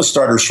 I'll have a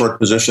starter short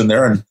position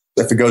there. And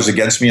if it goes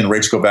against me and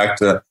rates go back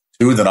to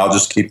 2, then I'll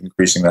just keep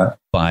increasing that.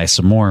 Buy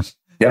some more.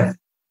 Yeah.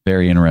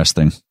 Very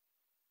interesting.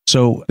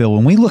 So, Bill,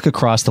 when we look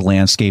across the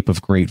landscape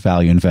of great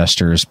value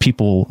investors,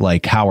 people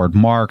like Howard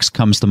Marks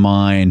comes to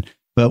mind.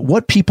 But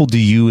what people do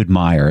you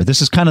admire?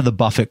 This is kind of the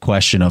Buffett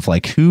question of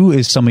who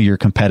is some of your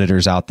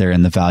competitors out there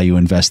in the value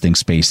investing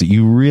space that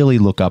you really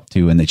look up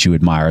to and that you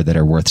admire that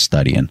are worth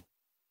studying?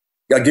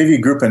 I'll give you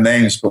a group of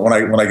names, but when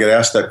I get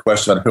asked that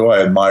question on who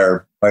I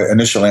admire, my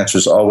initial answer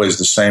is always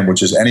the same,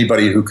 which is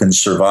anybody who can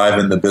survive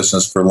in the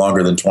business for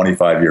longer than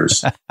 25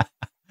 years.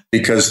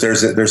 Because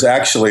there's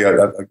actually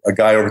a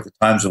guy over at the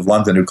Times of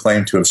London who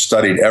claimed to have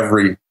studied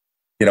every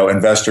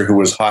investor who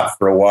was hot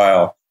for a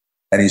while.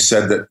 And he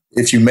said that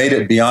if you made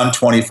it beyond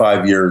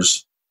 25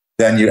 years,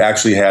 then you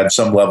actually had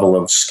some level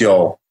of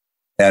skill.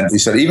 And he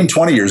said even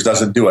 20 years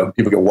doesn't do it.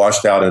 People get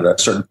washed out at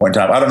a certain point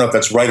in time. I don't know if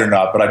that's right or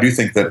not, but I do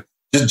think that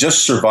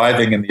just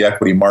surviving in the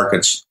equity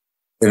markets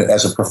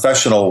as a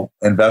professional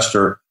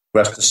investor who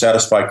has to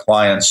satisfy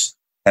clients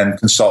and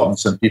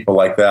consultants and people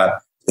like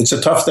that, it's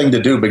a tough thing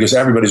to do because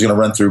everybody's going to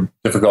run through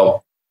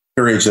difficult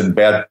periods and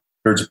bad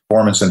periods of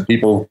performance, and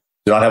people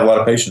do not have a lot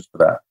of patience for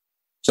that.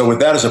 So with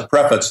that as a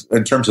preface,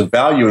 in terms of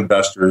value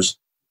investors,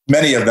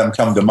 many of them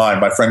come to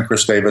mind. My friend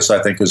Chris Davis,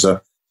 I think, is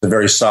a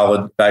very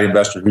solid value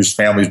investor whose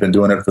family's been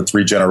doing it for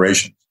 3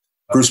 generations.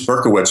 Bruce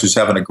Berkowitz, who's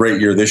having a great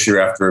year this year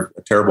after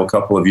a terrible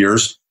couple of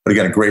years, but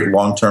again, a great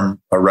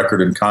long-term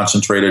record in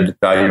concentrated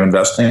value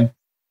investing.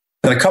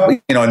 And a couple,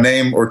 a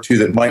name or two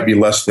that might be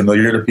less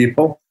familiar to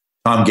people.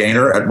 Tom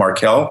Gaynor at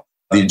Markel,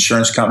 the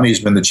insurance company. He's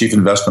been the chief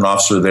investment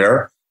officer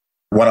there.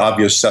 One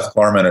obvious, Seth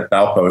Klarman at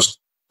Baupost.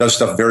 Does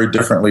stuff very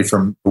differently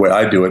from the way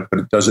I do it, but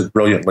it does it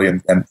brilliantly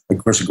and of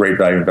course, a great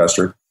value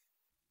investor.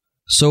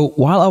 So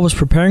while I was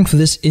preparing for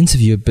this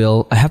interview,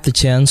 Bill, I had the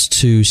chance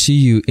to see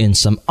you in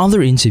some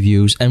other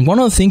interviews. And one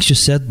of the things you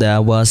said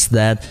there was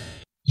that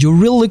you're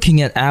really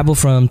looking at Apple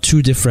from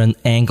 2 different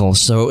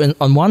angles. So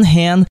on one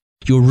hand,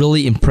 you're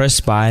really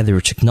impressed by their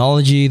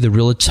technology. They're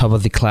really top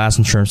of the class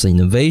in terms of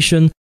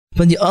innovation.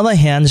 But on the other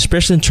hand,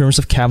 especially in terms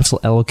of capital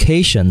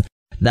allocation,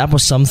 that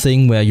was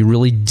something where you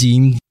really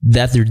deemed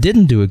that they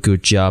didn't do a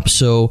good job.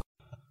 So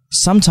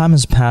some time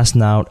has passed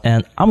now,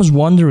 and I was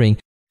wondering,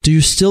 do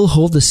you still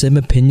hold the same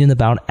opinion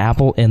about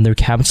Apple and their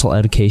capital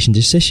allocation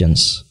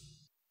decisions?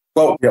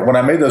 Well, when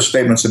I made those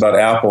statements about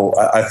Apple,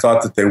 I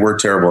thought that they were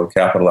terrible at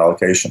capital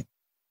allocation.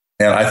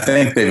 And I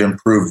think they've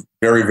improved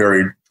very,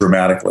 very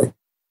dramatically.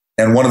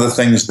 And one of the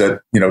things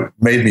that,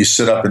 made me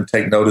sit up and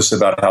take notice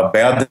about how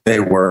bad they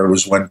were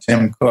was when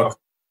Tim Cook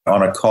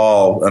on an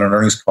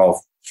earnings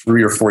call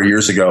 3 or 4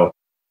 years ago,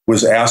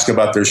 was asked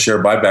about their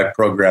share buyback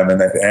program.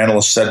 And the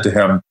analyst said to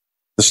him,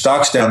 the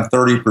stock's down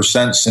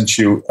 30% since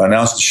you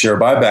announced the share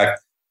buyback.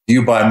 Do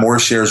you buy more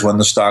shares when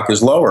the stock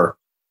is lower?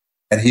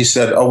 And he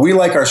said, we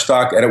like our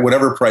stock at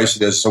whatever price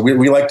it is. So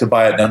we like to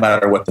buy it no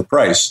matter what the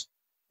price,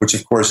 which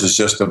of course is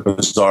just a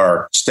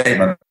bizarre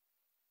statement.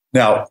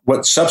 Now,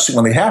 what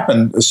subsequently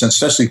happened,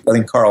 since especially I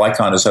think Carl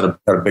Icahn has had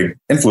a big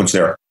influence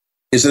there,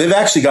 is that they've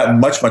actually gotten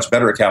much, much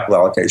better at capital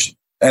allocation.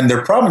 And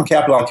their problem in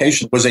capital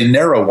allocation was a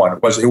narrow one.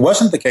 It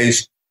wasn't the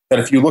case that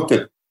if you looked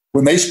at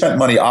when they spent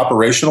money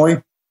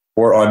operationally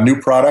or on new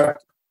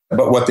product,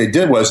 but what they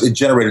did was it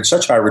generated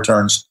such high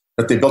returns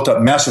that they built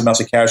up massive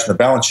amounts of cash in the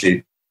balance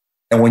sheet.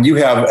 And when you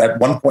have at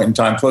one point in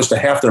time close to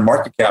half their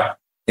market cap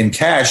in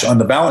cash on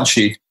the balance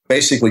sheet,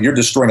 basically you're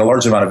destroying a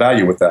large amount of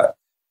value with that.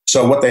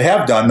 So what they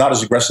have done, not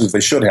as aggressively as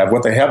they should have,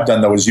 what they have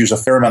done, though, is use a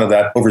fair amount of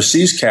that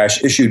overseas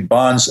cash, issued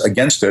bonds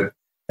against it,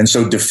 and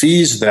so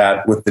defeased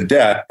that with the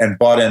debt and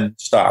bought in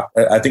stock.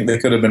 I think they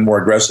could have been more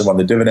aggressive on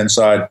the dividend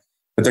side,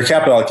 but their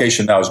capital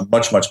allocation now is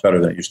much, much better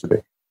than it used to be.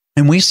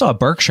 And we saw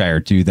Berkshire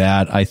do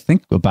that, I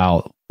think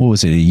about, what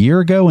was it, a year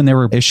ago when they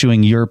were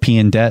issuing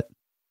European debt?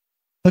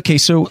 Okay,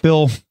 so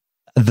Bill,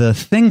 the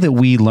thing that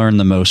we learn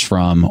the most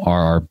from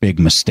are our big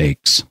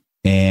mistakes.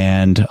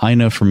 And I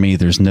know for me,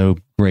 there's no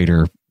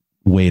greater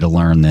way to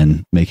learn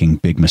than making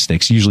big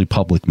mistakes, usually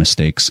public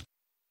mistakes.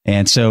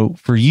 And so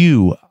for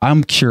you,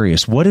 I'm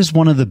curious, what is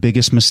one of the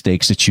biggest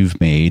mistakes that you've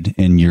made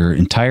in your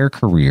entire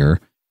career?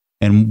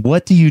 And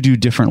what do you do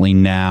differently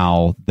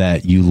now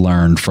that you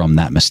learned from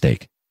that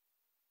mistake?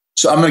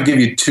 So I'm going to give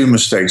you two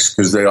mistakes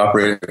because they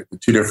operate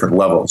at two different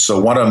levels. So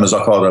one of them is,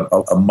 I'll call it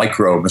a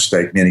micro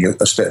mistake, meaning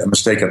a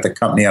mistake at the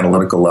company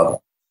analytical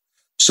level.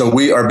 So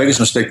our biggest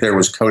mistake there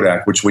was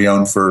Kodak, which we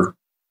owned for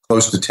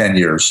close to 10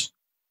 years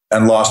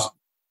and lost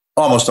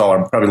almost all,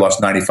 probably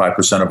lost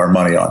 95% of our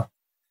money on.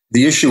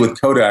 The issue with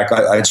Kodak,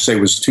 I'd say,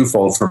 was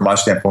twofold from my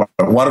standpoint.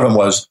 One of them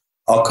was,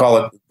 I'll call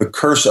it the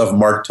curse of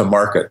mark to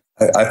market.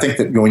 I think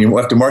that when you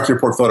have to mark your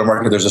portfolio to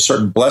market, there's a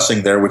certain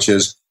blessing there, which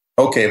is,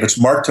 okay, if it's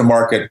mark to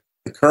market,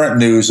 the current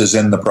news is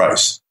in the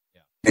price.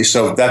 Okay,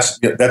 so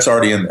that's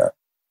already in there.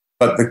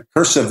 But the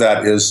curse of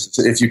that is,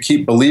 if you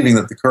keep believing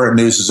that the current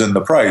news is in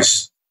the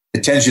price,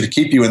 it tends you to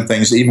keep you in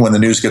things, even when the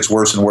news gets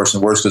worse and worse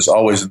and worse, it's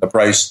always in the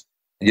price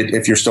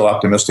if you're still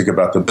optimistic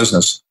about the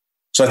business.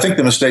 So I think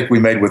the mistake we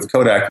made with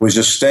Kodak was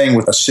just staying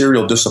with a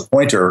serial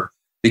disappointer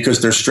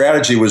because their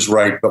strategy was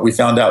right, but we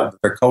found out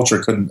that their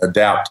culture couldn't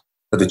adapt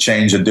to the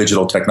change in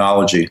digital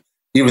technology,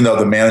 even though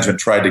the management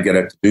tried to get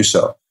it to do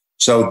so.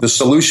 So the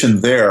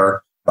solution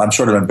there, I'm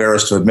sort of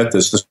embarrassed to admit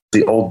this is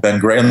the old Ben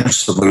Graham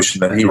solution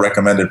that he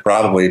recommended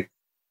probably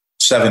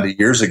 70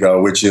 years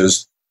ago, which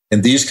is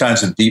in these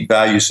kinds of deep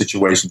value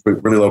situations,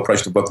 with really low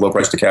price to book, low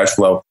price to cash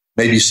flow,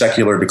 maybe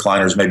secular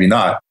decliners, maybe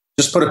not,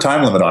 just put a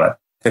time limit on it.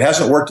 If it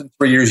hasn't worked in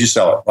 3 years, you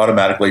sell it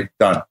automatically,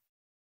 done.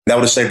 That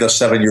would have saved us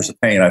 7 years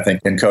of pain, I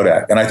think, in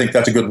Kodak. And I think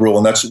that's a good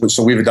rule. And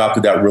so we've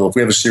adopted that rule. If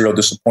we have a serial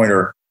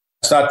disappointer,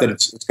 it's not that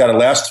it's got to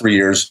last 3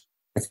 years.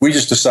 If we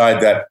just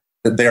decide that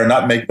they are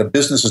not the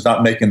business is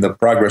not making the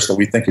progress that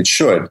we think it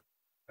should,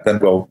 then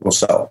we'll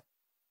sell it.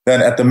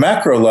 Then at the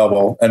macro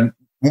level, and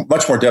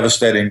much more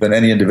devastating than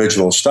any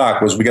individual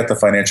stock, was we got the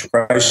financial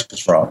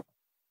crisis wrong.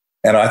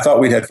 And I thought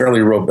we'd had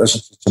fairly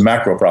robust, it's a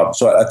macro problem.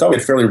 So I thought we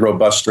had fairly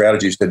robust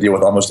strategies to deal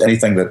with almost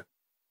anything that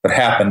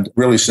happened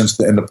really since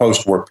in the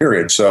post-war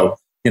period. So,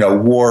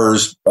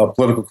 wars,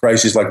 political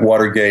crises like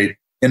Watergate,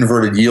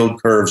 inverted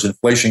yield curves,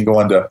 inflation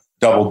going to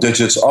double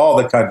digits, all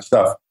that kind of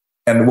stuff.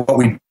 And what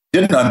we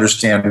didn't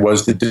understand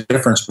was the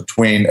difference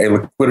between a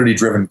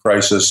liquidity-driven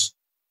crisis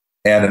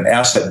and an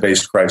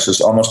asset-based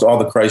crisis. Almost all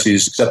the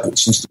crises, except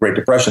since the Great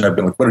Depression, have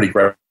been liquidity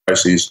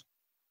crises.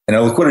 In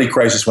a liquidity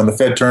crisis, when the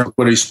Fed turns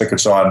liquidity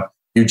spigots on,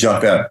 you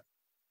jump in.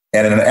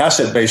 And in an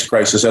asset-based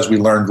crisis, as we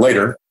learned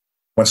later,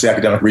 once the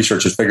academic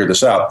research has figured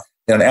this out,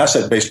 in an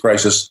asset-based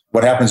crisis,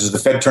 what happens is the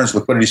Fed turns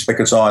liquidity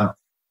spigots on,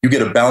 you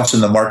get a bounce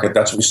in the market.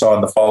 That's what we saw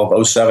in the fall of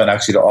 2007,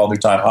 actually to all new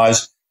time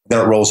highs. Then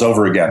it rolls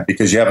over again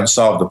because you haven't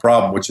solved the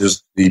problem, which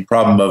is the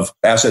problem of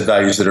asset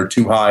values that are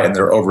too high and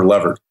they're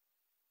over-levered.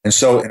 And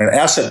so in an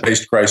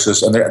asset-based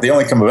crisis, and they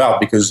only come about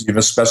because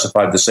you've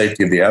specified the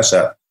safety of the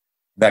asset,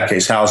 in that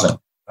case, housing.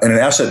 In an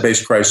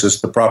asset-based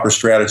crisis, the proper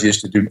strategy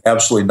is to do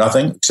absolutely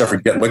nothing except for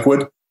get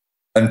liquid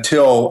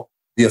until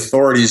the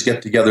authorities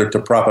get together to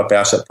prop up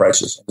asset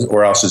prices,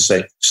 or else it's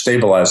say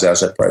stabilize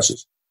asset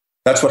prices.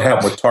 That's what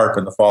happened with TARP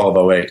in the fall of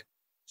 2008.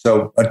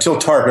 So until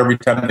TARP, every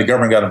time the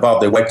government got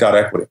involved, they wiped out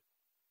equity.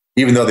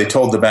 Even though they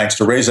told the banks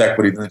to raise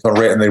equity, then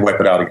they wipe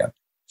it out again.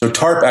 So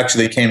TARP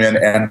actually came in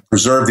and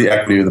preserved the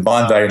equity, the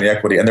bond value and the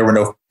equity, and there were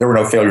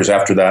no failures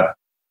after that.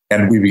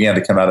 And we began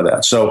to come out of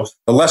that. So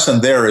the lesson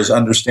there is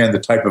understand the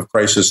type of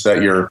crisis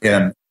that you're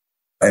in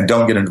and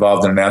don't get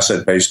involved in an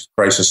asset-based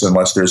crisis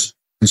unless there's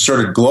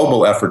concerted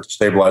global effort to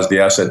stabilize the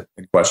asset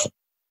in question.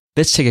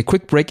 Let's take a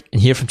quick break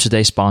and hear from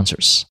today's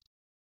sponsors.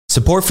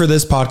 Support for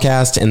this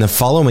podcast and the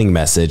following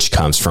message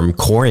comes from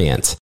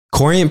Corient.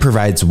 Corient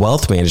provides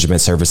wealth management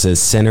services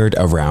centered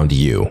around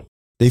you.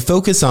 They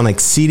focus on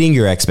exceeding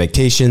your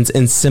expectations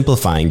and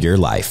simplifying your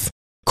life.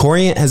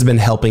 Corient has been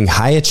helping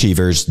high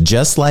achievers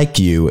just like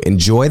you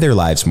enjoy their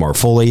lives more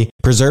fully,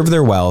 preserve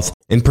their wealth,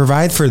 and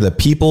provide for the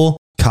people,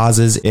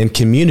 causes, and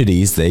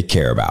communities they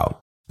care about.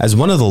 As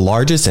one of the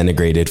largest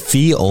integrated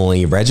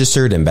fee-only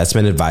registered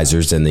investment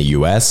advisors in the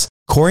U.S.,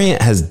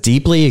 Corient has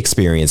deeply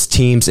experienced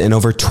teams in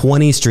over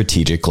 20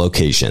 strategic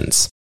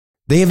locations.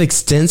 They have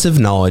extensive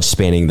knowledge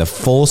spanning the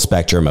full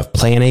spectrum of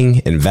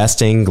planning,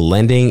 investing,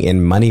 lending,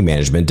 and money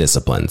management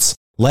disciplines.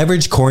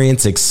 Leverage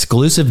Corient's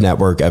exclusive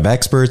network of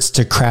experts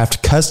to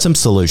craft custom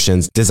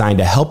solutions designed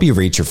to help you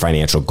reach your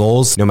financial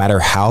goals, no matter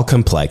how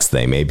complex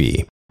they may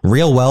be.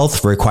 Real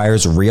wealth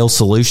requires real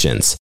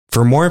solutions.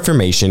 For more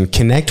information,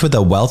 connect with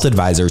a wealth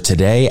advisor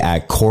today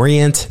at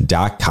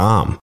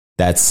Corient.com.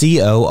 That's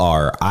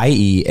Corient.com.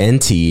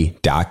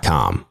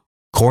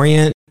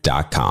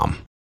 Corient.com.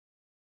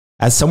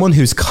 As someone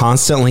who's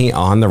constantly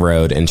on the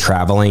road and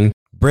traveling,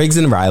 Briggs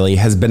 & Riley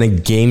has been a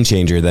game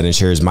changer that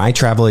ensures my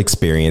travel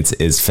experience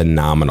is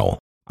phenomenal.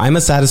 I'm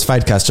a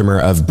satisfied customer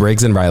of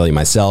Briggs & Riley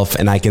myself,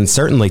 and I can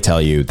certainly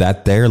tell you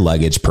that their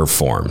luggage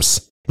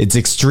performs. It's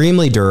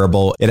extremely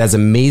durable, it has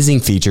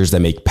amazing features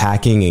that make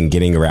packing and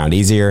getting around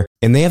easier,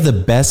 and they have the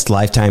best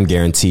lifetime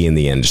guarantee in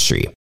the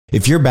industry.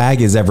 If your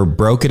bag is ever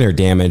broken or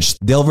damaged,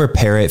 they'll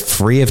repair it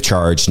free of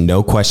charge,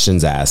 no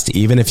questions asked,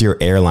 even if your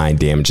airline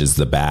damages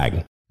the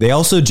bag. They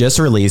also just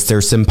released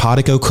their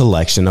Simpatico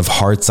collection of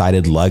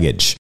hard-sided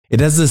luggage. It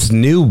has this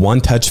new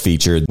one-touch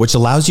feature which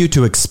allows you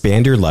to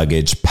expand your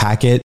luggage,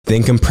 pack it,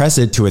 then compress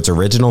it to its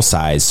original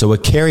size so a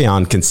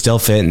carry-on can still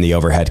fit in the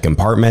overhead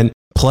compartment,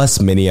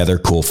 plus many other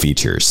cool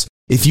features.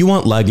 If you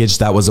want luggage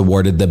that was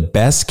awarded the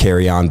best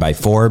carry-on by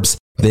Forbes,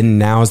 then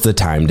now's the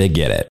time to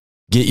get it.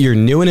 Get your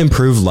new and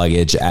improved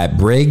luggage at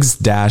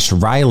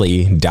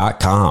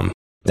briggs-riley.com.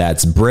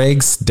 That's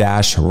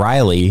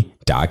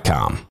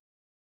briggs-riley.com.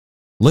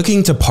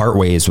 Looking to part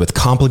ways with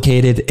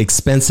complicated,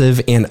 expensive,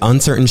 and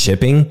uncertain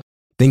shipping?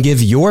 Then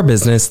give your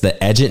business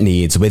the edge it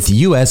needs with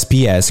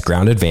USPS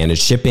Ground Advantage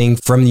shipping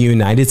from the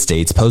United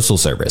States Postal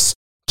Service.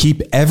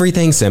 Keep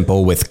everything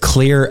simple with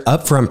clear,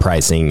 upfront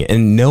pricing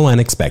and no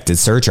unexpected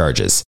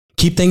surcharges.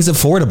 Keep things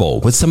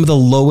affordable with some of the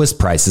lowest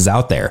prices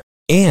out there.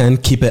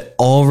 And keep it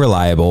all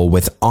reliable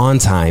with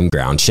on-time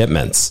ground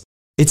shipments.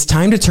 It's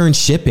time to turn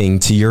shipping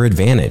to your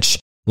advantage.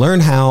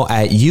 Learn how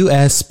at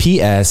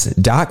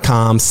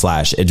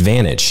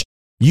USPS.com/advantage.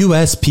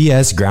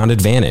 USPS Ground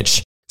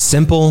Advantage.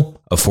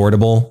 Simple,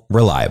 affordable,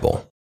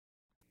 reliable.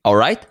 All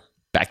right,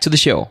 back to the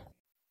show.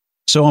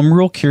 So I'm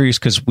real curious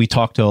because we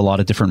talked to a lot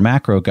of different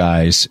macro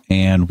guys,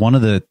 and one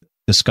of the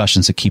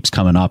discussions that keeps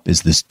coming up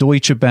is this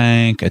Deutsche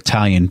Bank,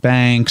 Italian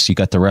banks. You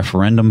got the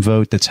referendum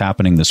vote that's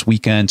happening this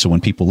weekend. So when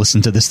people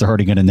listen to this, they're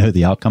already going to know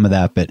the outcome of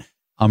that. But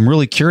I'm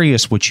really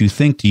curious what you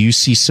think. Do you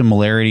see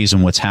similarities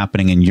in what's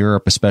happening in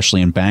Europe,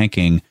 especially in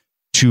banking,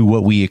 to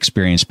what we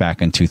experienced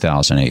back in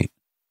 2008?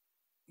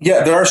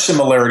 Yeah, there are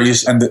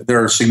similarities and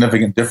there are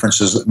significant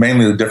differences.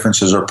 Mainly the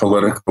differences are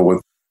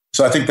political.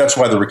 So I think that's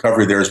why the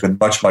recovery there has been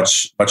much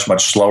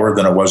slower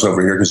than it was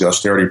over here because the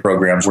austerity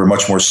programs were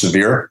much more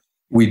severe.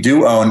 We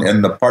do own,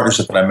 in the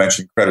partnership that I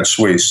mentioned, Credit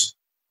Suisse,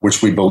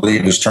 which we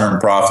believe is turned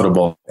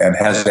profitable and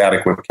has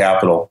adequate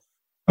capital.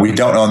 We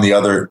don't own the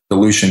other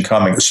dilution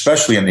coming,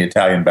 especially in the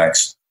Italian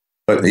banks.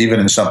 But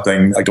even in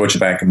something like Deutsche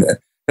Bank, and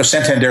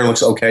Santander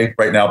looks okay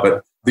right now,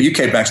 but the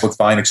UK banks look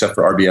fine except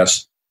for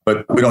RBS.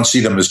 But we don't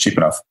see them as cheap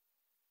enough.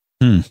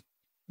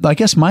 I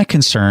guess my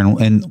concern,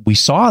 and we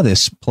saw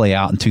this play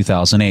out in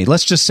 2008,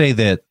 let's just say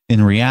that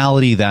in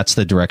reality, that's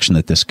the direction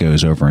that this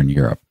goes over in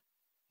Europe.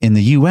 In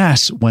the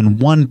US, when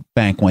one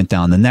bank went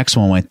down, the next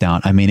one went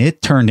down. I mean,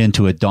 it turned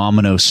into a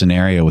domino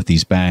scenario with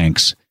these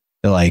banks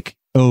like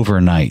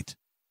overnight.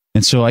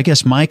 And so I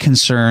guess my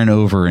concern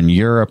over in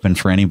Europe, and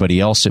for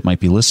anybody else that might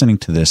be listening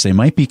to this, they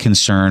might be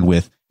concerned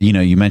with,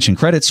 you mentioned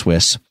Credit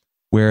Suisse,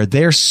 where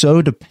they're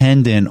so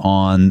dependent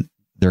on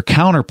their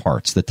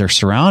counterparts that they're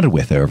surrounded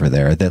with over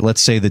there, that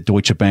let's say that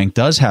Deutsche Bank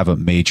does have a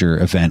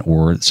major event,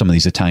 or some of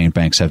these Italian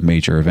banks have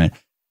major event.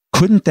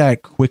 Couldn't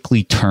that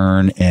quickly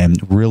turn and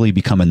really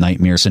become a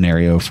nightmare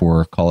scenario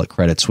for, call it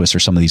Credit Suisse, or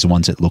some of these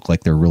ones that look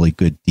like they're really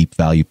good deep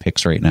value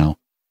picks right now?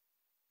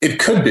 It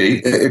could be.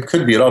 It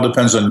could be. It all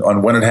depends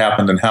on when it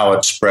happened and how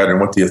it spread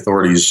and what the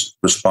authorities'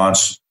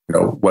 response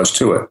was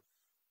to it.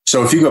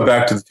 So if you go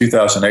back to the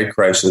 2008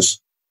 crisis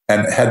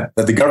and had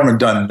the government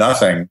done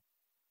nothing,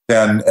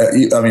 then,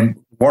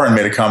 Warren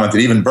made a comment that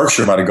even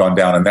Berkshire might have gone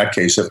down in that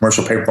case if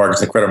commercial paper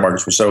markets and credit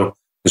markets were so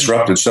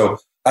disrupted. So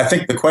I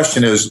think the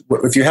question is,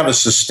 if you have a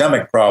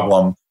systemic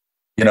problem,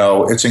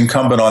 it's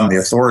incumbent on the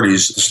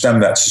authorities to stem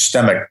that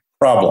systemic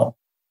problem.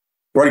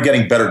 We're already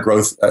getting better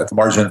growth at the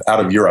margin out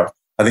of Europe.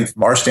 I think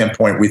from our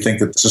standpoint, we think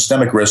that the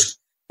systemic risk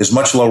is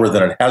much lower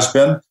than it has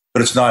been,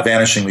 but it's not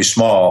vanishingly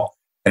small,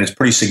 and it's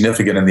pretty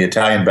significant in the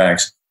Italian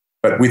banks.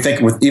 But we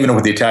think even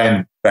with the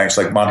Italian banks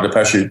like Monte dei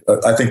Paschi,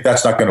 I think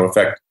that's not going to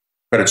affect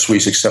Credit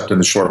Suisse except in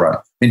the short run.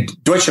 I mean,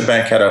 Deutsche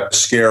Bank had a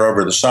scare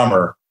over the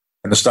summer,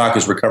 and the stock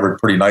has recovered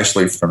pretty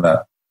nicely from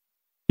that.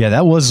 Yeah,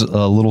 that was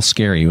a little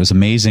scary. It was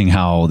amazing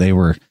how they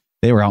were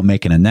out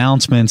making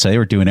announcements. They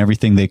were doing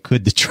everything they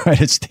could to try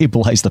to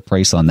stabilize the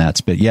price on that.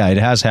 But yeah, it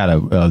has had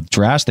a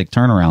drastic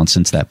turnaround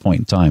since that point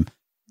in time.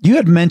 You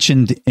had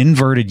mentioned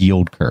inverted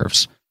yield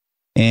curves.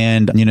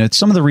 And,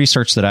 some of the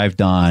research that I've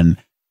done,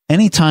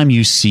 anytime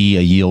you see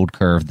a yield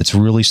curve that's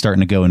really starting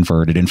to go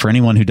inverted, and for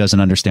anyone who doesn't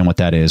understand what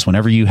that is,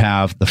 whenever you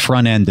have the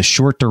front end, the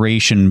short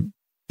duration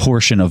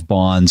portion of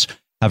bonds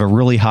have a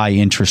really high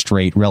interest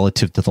rate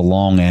relative to the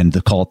long end,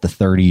 to call it the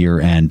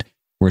 30-year end,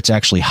 where it's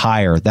actually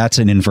higher, that's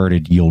an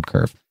inverted yield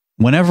curve.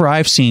 Whenever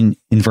I've seen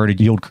inverted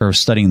yield curves,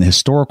 studying the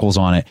historicals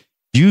on it,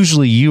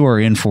 usually you are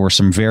in for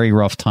some very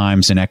rough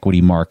times in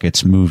equity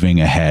markets moving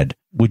ahead.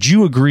 Would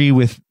you agree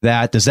with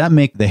that? Does that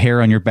make the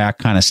hair on your back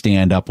kind of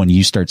stand up when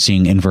you start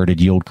seeing inverted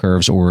yield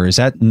curves, or is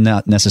that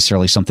not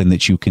necessarily something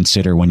that you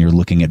consider when you're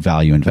looking at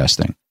value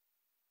investing?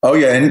 Oh,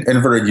 yeah.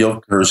 Inverted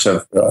yield curves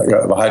have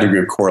a high degree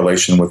of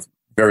correlation with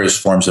various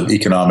forms of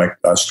economic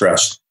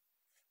stress.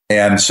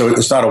 And so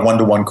it's not a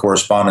one-to-one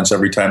correspondence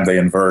every time they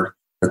invert,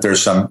 that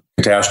there's some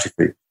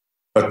catastrophe.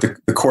 but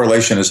the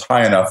correlation is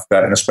high enough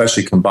that, and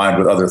especially combined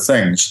with other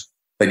things,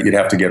 that you'd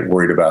have to get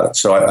worried about it.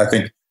 So I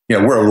think,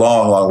 we're a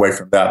long, long way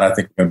from that. And I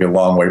think we're going to be a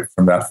long way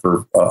from that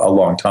for a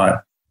long time.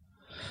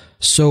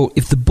 So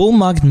if the bull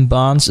market in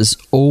bonds is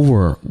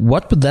over,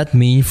 what would that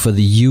mean for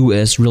the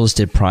U.S. real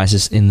estate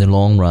prices in the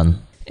long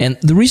run? And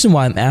the reason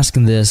why I'm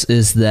asking this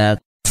is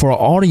that for our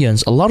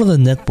audience, a lot of the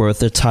net worth,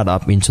 they're tied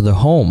up into the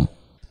home.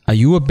 Are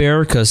you a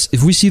bear? Because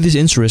if we see this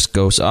interest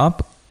goes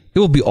up, it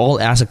will be all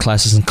asset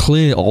classes and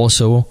clearly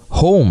also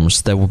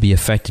homes that will be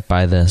affected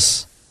by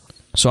this.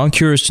 So I'm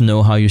curious to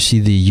know how you see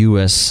the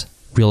U.S.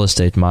 real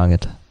estate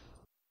market.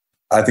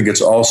 I think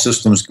it's all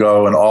systems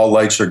go and all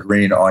lights are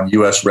green on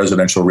U.S.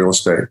 residential real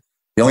estate.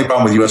 The only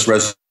problem with U.S.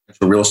 residential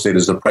real estate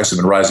is the price has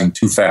been rising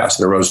too fast.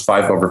 They rose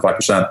over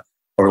 5%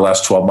 over the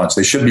last 12 months.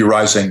 They should be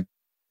rising,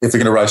 if they're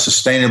going to rise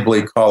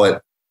sustainably, call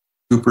it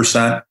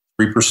 2%,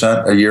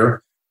 3% a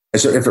year.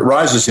 And so if it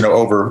rises,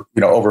 over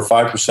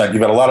 5%,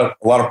 you've got a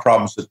lot of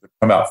problems that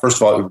come out. First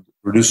of all, it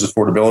reduces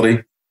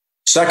affordability.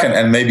 Second,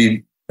 and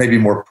maybe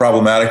more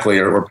problematically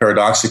or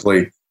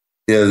paradoxically,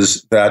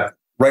 is that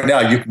right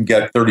now you can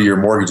get 30-year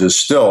mortgages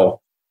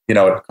still,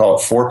 call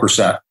it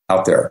 4%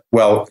 out there.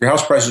 Well, if your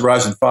house price is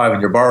rising 5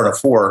 and you're borrowing a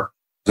 4,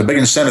 there's a big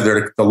incentive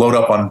there to load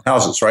up on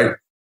houses, right?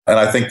 And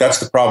I think that's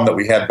the problem that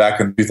we had back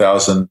in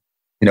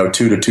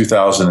 2002 to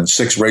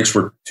 2006. Rates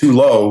were too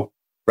low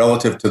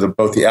relative to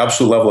both the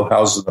absolute level of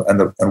houses and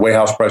the way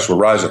house prices were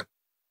rising.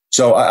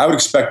 So I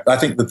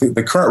think that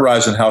the current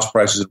rise in house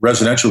prices,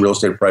 residential real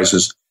estate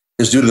prices,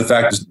 is due to the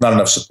fact there's not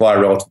enough supply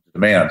relative to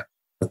demand.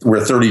 We're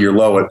 30-year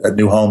low at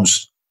new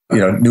homes,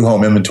 new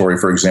home inventory,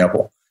 for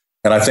example.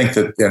 And I think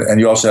that, and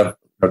you also have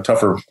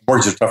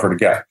mortgages are tougher to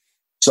get.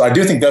 So I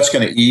do think that's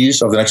going to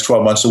ease over the next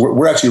 12 months. So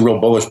we're actually real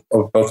bullish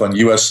both on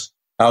U.S.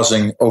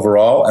 housing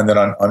overall and then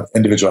on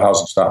individual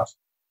housing stocks.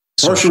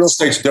 Commercial real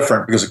estate's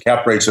different because the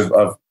cap rates have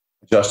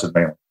adjusted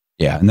mainly.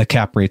 Yeah, and the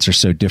cap rates are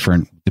so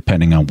different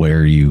depending on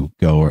where you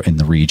go in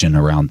the region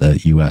around the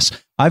U.S.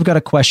 I've got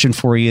a question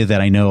for you that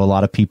I know a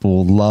lot of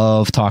people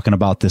love talking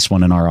about this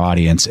one in our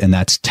audience, and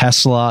that's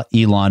Tesla,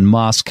 Elon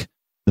Musk,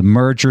 the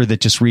merger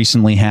that just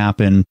recently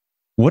happened.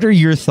 What are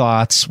your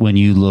thoughts when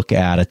you look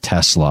at a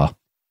Tesla?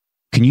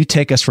 Can you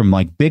take us from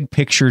big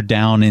picture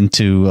down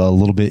into a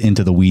little bit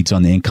into the weeds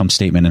on the income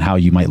statement and how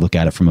you might look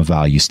at it from a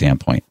value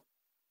standpoint?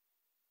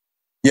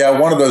 Yeah,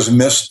 one of those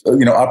missed,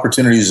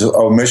 opportunities of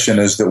omission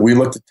is that we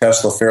looked at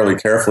Tesla fairly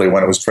carefully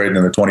when it was trading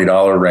in the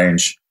 $20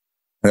 range,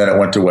 and then it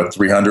went to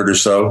 300 or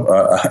so.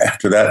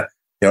 After that,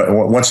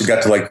 once it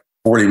got to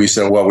 40, we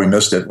said, well, we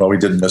missed it. Well, we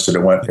didn't miss it.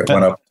 It went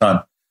up a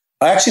ton.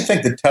 I actually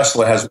think that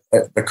Tesla has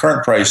the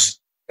current price.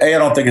 I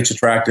don't think it's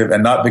attractive,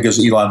 and not because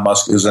Elon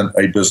Musk isn't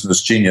a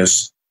business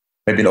genius,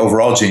 maybe an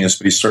overall genius,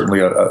 but he's certainly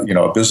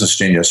a business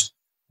genius.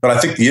 But I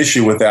think the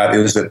issue with that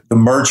is that the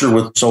merger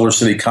with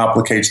SolarCity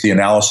complicates the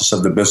analysis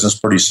of the business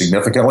pretty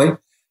significantly.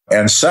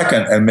 And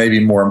second, and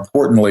maybe more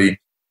importantly,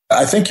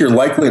 I think you're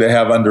likely to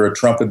have under a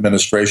Trump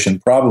administration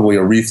probably a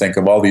rethink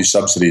of all these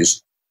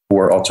subsidies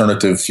for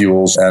alternative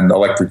fuels and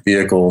electric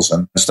vehicles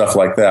and stuff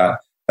like that.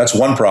 That's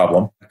one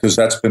problem, because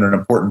that's been an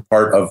important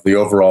part of the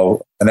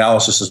overall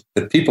analysis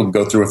that people can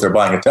go through if they're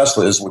buying a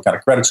Tesla, is what kind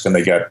of credits can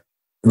they get.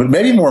 But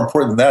maybe more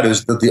important than that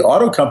is that the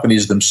auto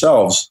companies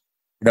themselves,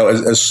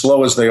 as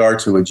slow as they are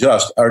to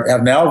adjust,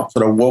 have now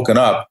sort of woken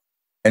up.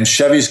 And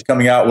Chevy's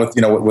coming out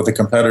with a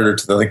competitor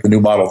to the new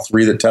Model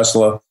 3 that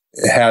Tesla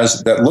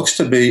has that looks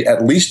to be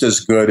at least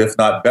as good, if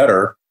not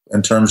better,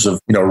 in terms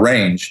of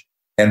range.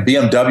 And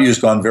BMW has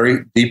gone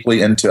very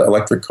deeply into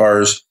electric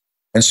cars.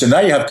 And so now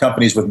you have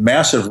companies with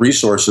massive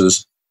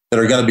resources that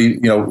are going to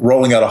be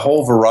rolling out a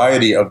whole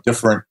variety of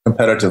different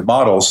competitive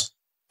models.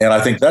 And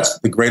I think that's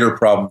the greater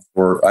problem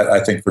for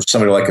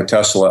somebody like a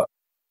Tesla.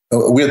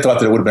 We had thought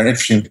that it would have been an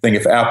interesting thing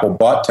if Apple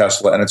bought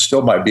Tesla, and it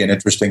still might be an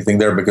interesting thing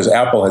there because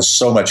Apple has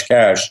so much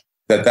cash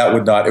that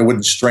it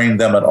wouldn't strain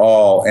them at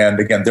all. And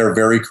again, they're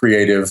very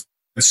creative.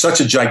 It's such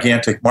a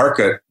gigantic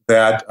market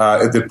that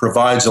it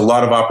provides a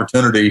lot of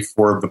opportunity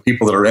for the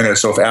people that are in it.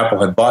 So if Apple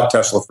had bought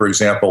Tesla, for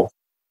example,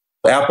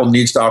 Apple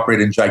needs to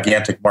operate in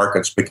gigantic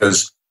markets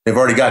because they've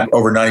already gotten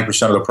over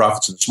 90% of the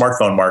profits in the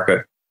smartphone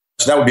market.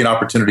 So that would be an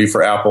opportunity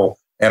for Apple,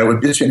 and it would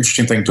be an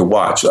interesting thing to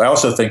watch. I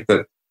also think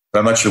that,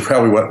 I'm not sure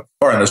how we went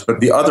far in this, but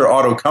the other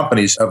auto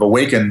companies have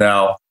awakened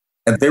now,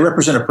 and they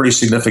represent a pretty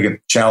significant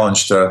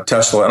challenge to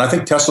Tesla. And I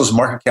think Tesla's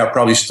market cap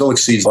probably still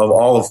exceeds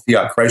all of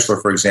Fiat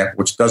Chrysler, for example,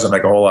 which doesn't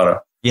make a whole lot of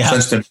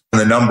sense in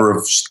the number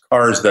of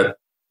cars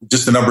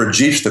just the number of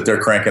Jeeps that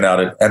they're cranking out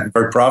and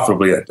very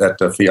profitably at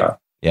Fiat.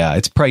 Yeah,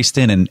 it's priced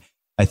in, and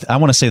I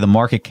want to say the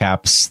market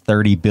cap's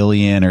 30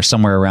 billion or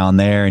somewhere around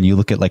there. And you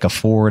look at a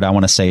Ford, I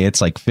want to say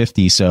it's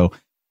 50. So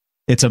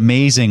it's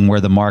amazing where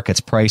the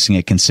market's pricing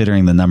it,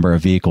 considering the number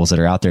of vehicles that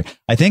are out there.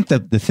 I think the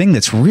thing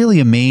that's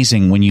really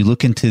amazing when you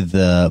look into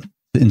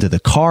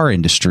the car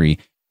industry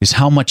is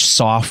how much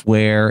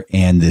software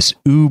and this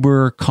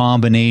Uber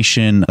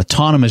combination,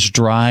 autonomous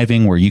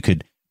driving, where you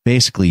could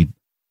basically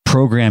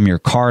program your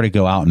car to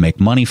go out and make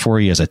money for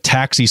you as a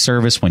taxi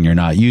service when you're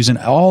not using.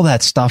 All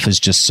that stuff is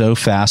just so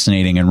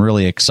fascinating and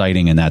really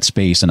exciting in that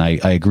space. And I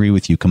agree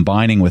with you.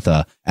 Combining with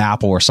a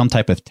Apple or some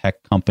type of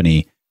tech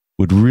company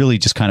would really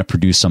just kind of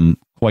produce some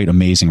quite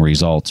amazing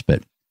results.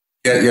 But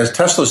yes,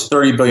 Tesla's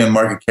 30 billion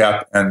market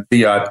cap and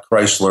Fiat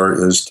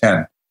Chrysler is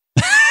 10.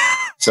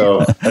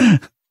 So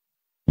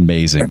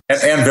amazing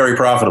and very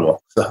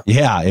profitable. So.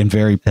 Yeah,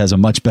 and has a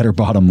much better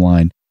bottom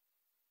line.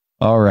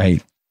 All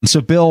right.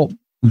 So, Bill,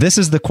 this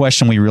is the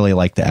question we really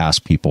like to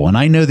ask people. And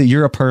I know that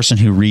you're a person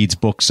who reads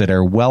books that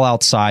are well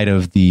outside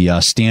of the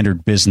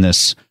standard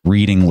business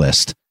reading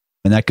list.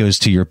 And that goes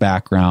to your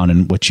background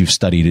and what you've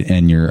studied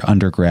in your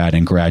undergrad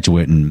and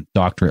graduate and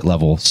doctorate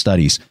level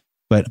studies.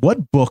 But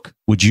what book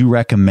would you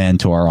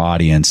recommend to our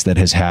audience that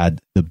has had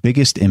the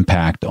biggest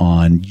impact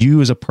on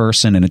you as a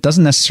person? And it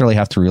doesn't necessarily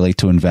have to relate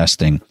to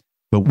investing,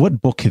 but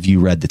what book have you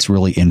read that's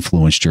really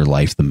influenced your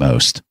life the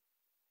most?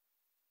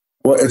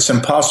 Well, it's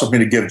impossible for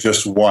me to give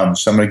just one,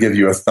 so I'm going to give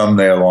you a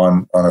thumbnail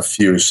on a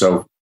few.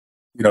 So,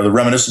 The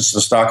Reminiscence of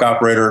the Stock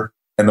Operator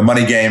and The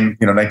Money Game,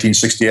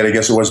 1968, I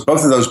guess it was.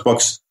 Both of those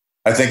books,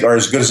 I think, are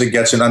as good as it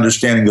gets in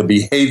understanding the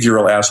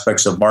behavioral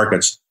aspects of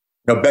markets.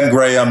 Ben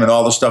Graham and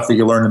all the stuff that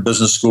you learn in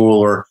business school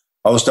or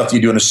all the stuff that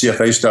you do in the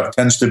CFA stuff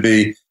tends to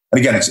be, and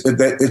again,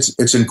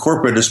 it's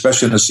incorporated,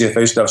 especially in the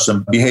CFA stuff,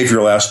 some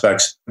behavioral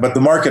aspects. But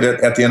the market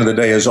at the end of the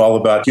day is all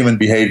about human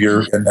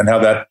behavior and how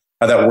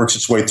that works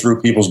its way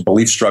through people's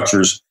belief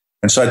structures.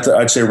 And so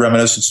I'd say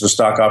Reminiscence of the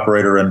Stock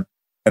Operator and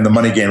The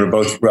Money Game are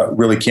both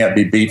really can't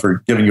be beat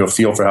for giving you a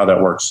feel for how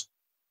that works.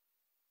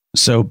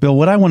 So, Bill,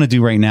 what I want to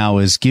do right now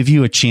is give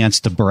you a chance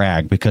to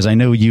brag, because I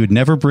know you would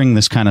never bring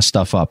this kind of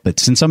stuff up. But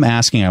since I'm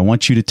asking, I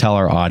want you to tell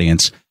our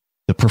audience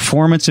the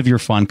performance of your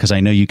fund, because I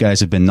know you guys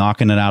have been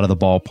knocking it out of the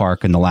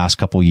ballpark in the last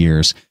couple of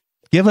years.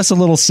 Give us a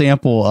little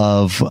sample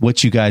of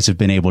what you guys have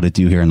been able to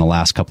do here in the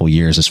last couple of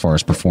years as far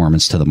as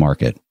performance to the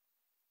market.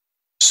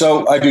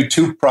 So I do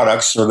two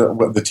products, or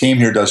the team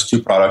here does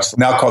two products,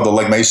 now called the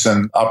Legg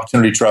Mason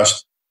Opportunity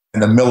Trust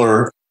and the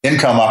Miller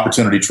Income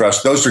Opportunity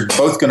Trust. Those are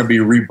both going to be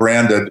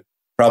rebranded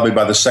probably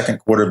by the second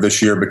quarter of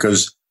this year,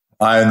 because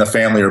I and the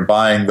family are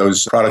buying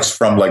those products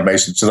from Legg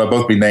Mason. So they'll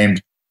both be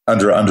named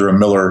under a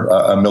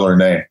Miller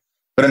name.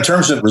 But in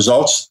terms of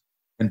results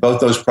in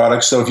both those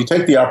products, so if you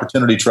take the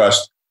Opportunity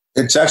Trust,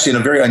 it's actually in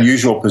a very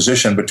unusual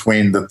position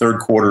between the third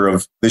quarter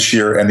of this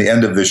year and the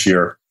end of this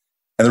year.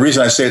 And the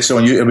reason I say it's so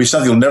unusual, it'll be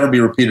something that'll never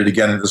be repeated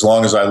again as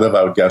long as I live,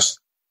 I would guess.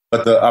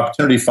 But the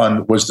Opportunity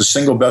Fund was the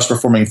single best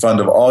performing fund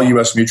of all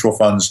U.S. mutual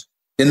funds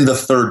in the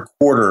third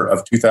quarter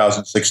of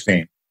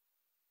 2016.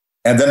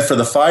 And then for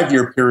the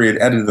 5-year period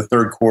ended the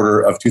third quarter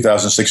of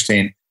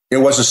 2016, it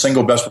was the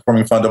single best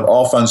performing fund of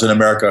all funds in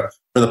America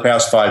for the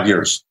past 5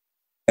 years.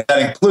 And that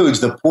includes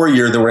the poor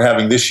year that we're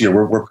having this year.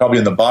 We're probably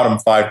in the bottom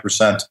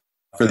 5%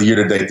 for the year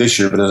to date this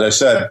year. But as I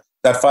said,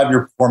 that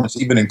 5-year performance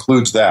even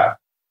includes that.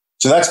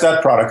 So that's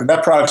that product. And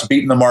that product's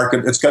beaten the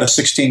market. It's got a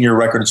 16-year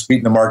record. It's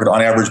beaten the market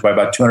on average by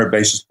about 200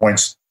 basis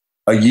points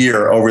a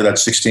year over that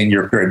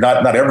 16-year period.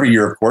 Not every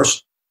year, of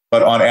course,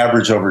 but on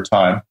average over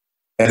time.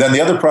 And then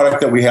the other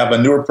product that we have, a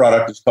newer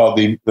product, is called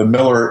the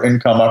Miller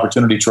Income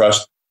Opportunity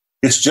Trust.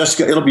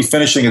 It'll be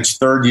finishing its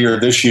third year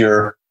this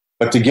year.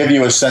 But to give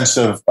you a sense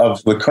of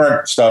the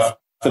current stuff,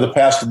 for the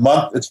past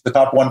month, it's the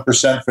top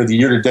 1%. For the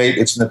year to date,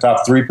 it's in the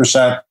top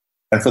 3%.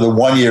 And for the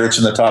 1 year, it's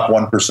in the top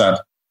 1%.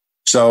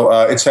 So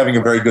it's having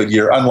a very good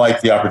year,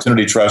 unlike the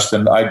Opportunity Trust.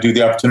 And I do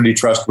the Opportunity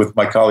Trust with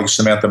my colleague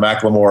Samantha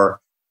McLemore,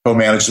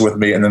 co-manages with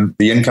me. And then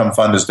the Income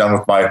Fund is done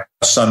with my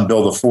son,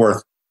 Bill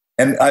IV.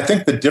 And I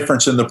think the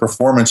difference in the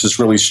performance is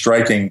really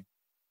striking,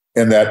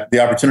 in that the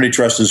Opportunity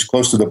Trust is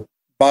close to the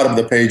bottom of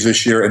the page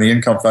this year, and the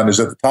Income Fund is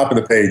at the top of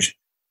the page.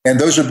 And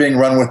those are being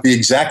run with the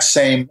exact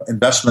same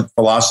investment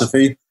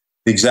philosophy,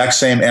 the exact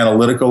same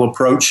analytical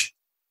approach.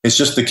 It's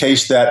just the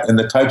case that in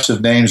the types of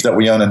names that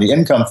we own in the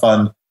Income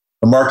Fund,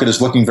 the market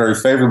is looking very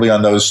favorably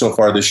on those so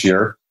far this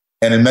year.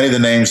 And in many of the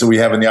names that we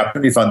have in the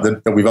Opportunity Fund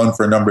that we've owned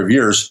for a number of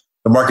years,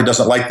 the market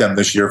doesn't like them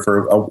this year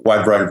for a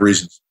wide variety of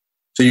reasons.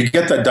 So you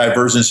get that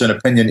divergence in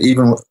opinion,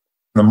 even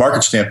from a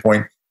market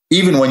standpoint,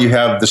 even when you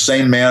have the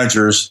same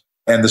managers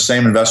and the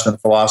same investment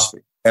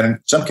philosophy, and in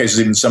some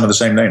cases, even some of the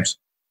same names.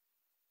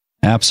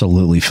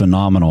 Absolutely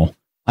phenomenal.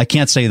 I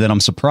can't say that I'm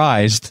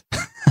surprised,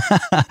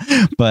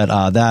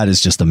 but that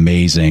is just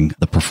amazing,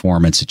 the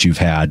performance that you've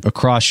had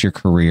across your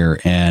career.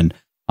 And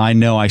I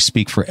know I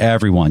speak for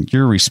everyone.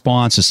 Your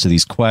responses to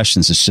these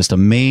questions is just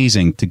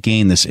amazing to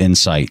gain this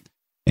insight.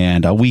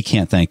 And we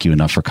can't thank you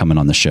enough for coming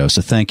on the show.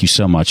 So thank you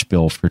so much,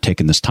 Bill, for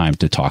taking this time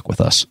to talk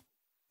with us.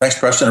 Thanks,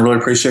 Preston. I really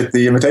appreciate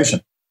the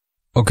invitation.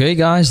 Okay,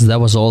 guys,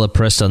 that was all that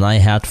Preston and I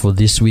had for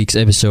this week's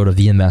episode of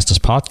the Investors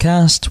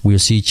Podcast. We'll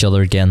see each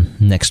other again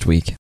next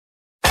week.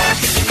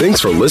 Thanks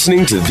for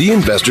listening to The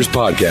Investors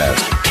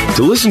Podcast.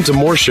 To listen to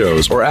more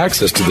shows or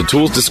access to the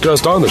tools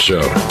discussed on the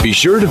show, be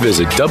sure to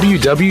visit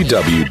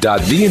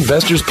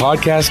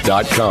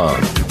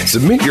www.theinvestorspodcast.com.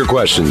 Submit your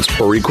questions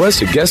or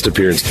request a guest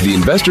appearance to The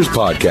Investors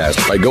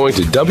Podcast by going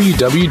to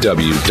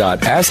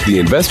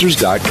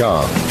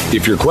www.asktheinvestors.com.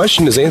 If your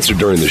question is answered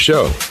during the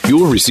show, you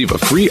will receive a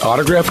free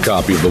autographed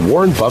copy of the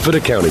Warren Buffett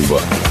Accounting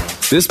Book.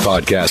 This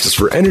podcast is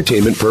for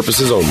entertainment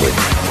purposes only.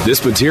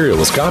 This material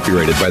is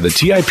copyrighted by the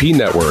TIP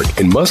Network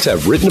and must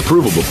have written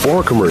approval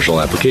before commercial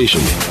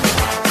application.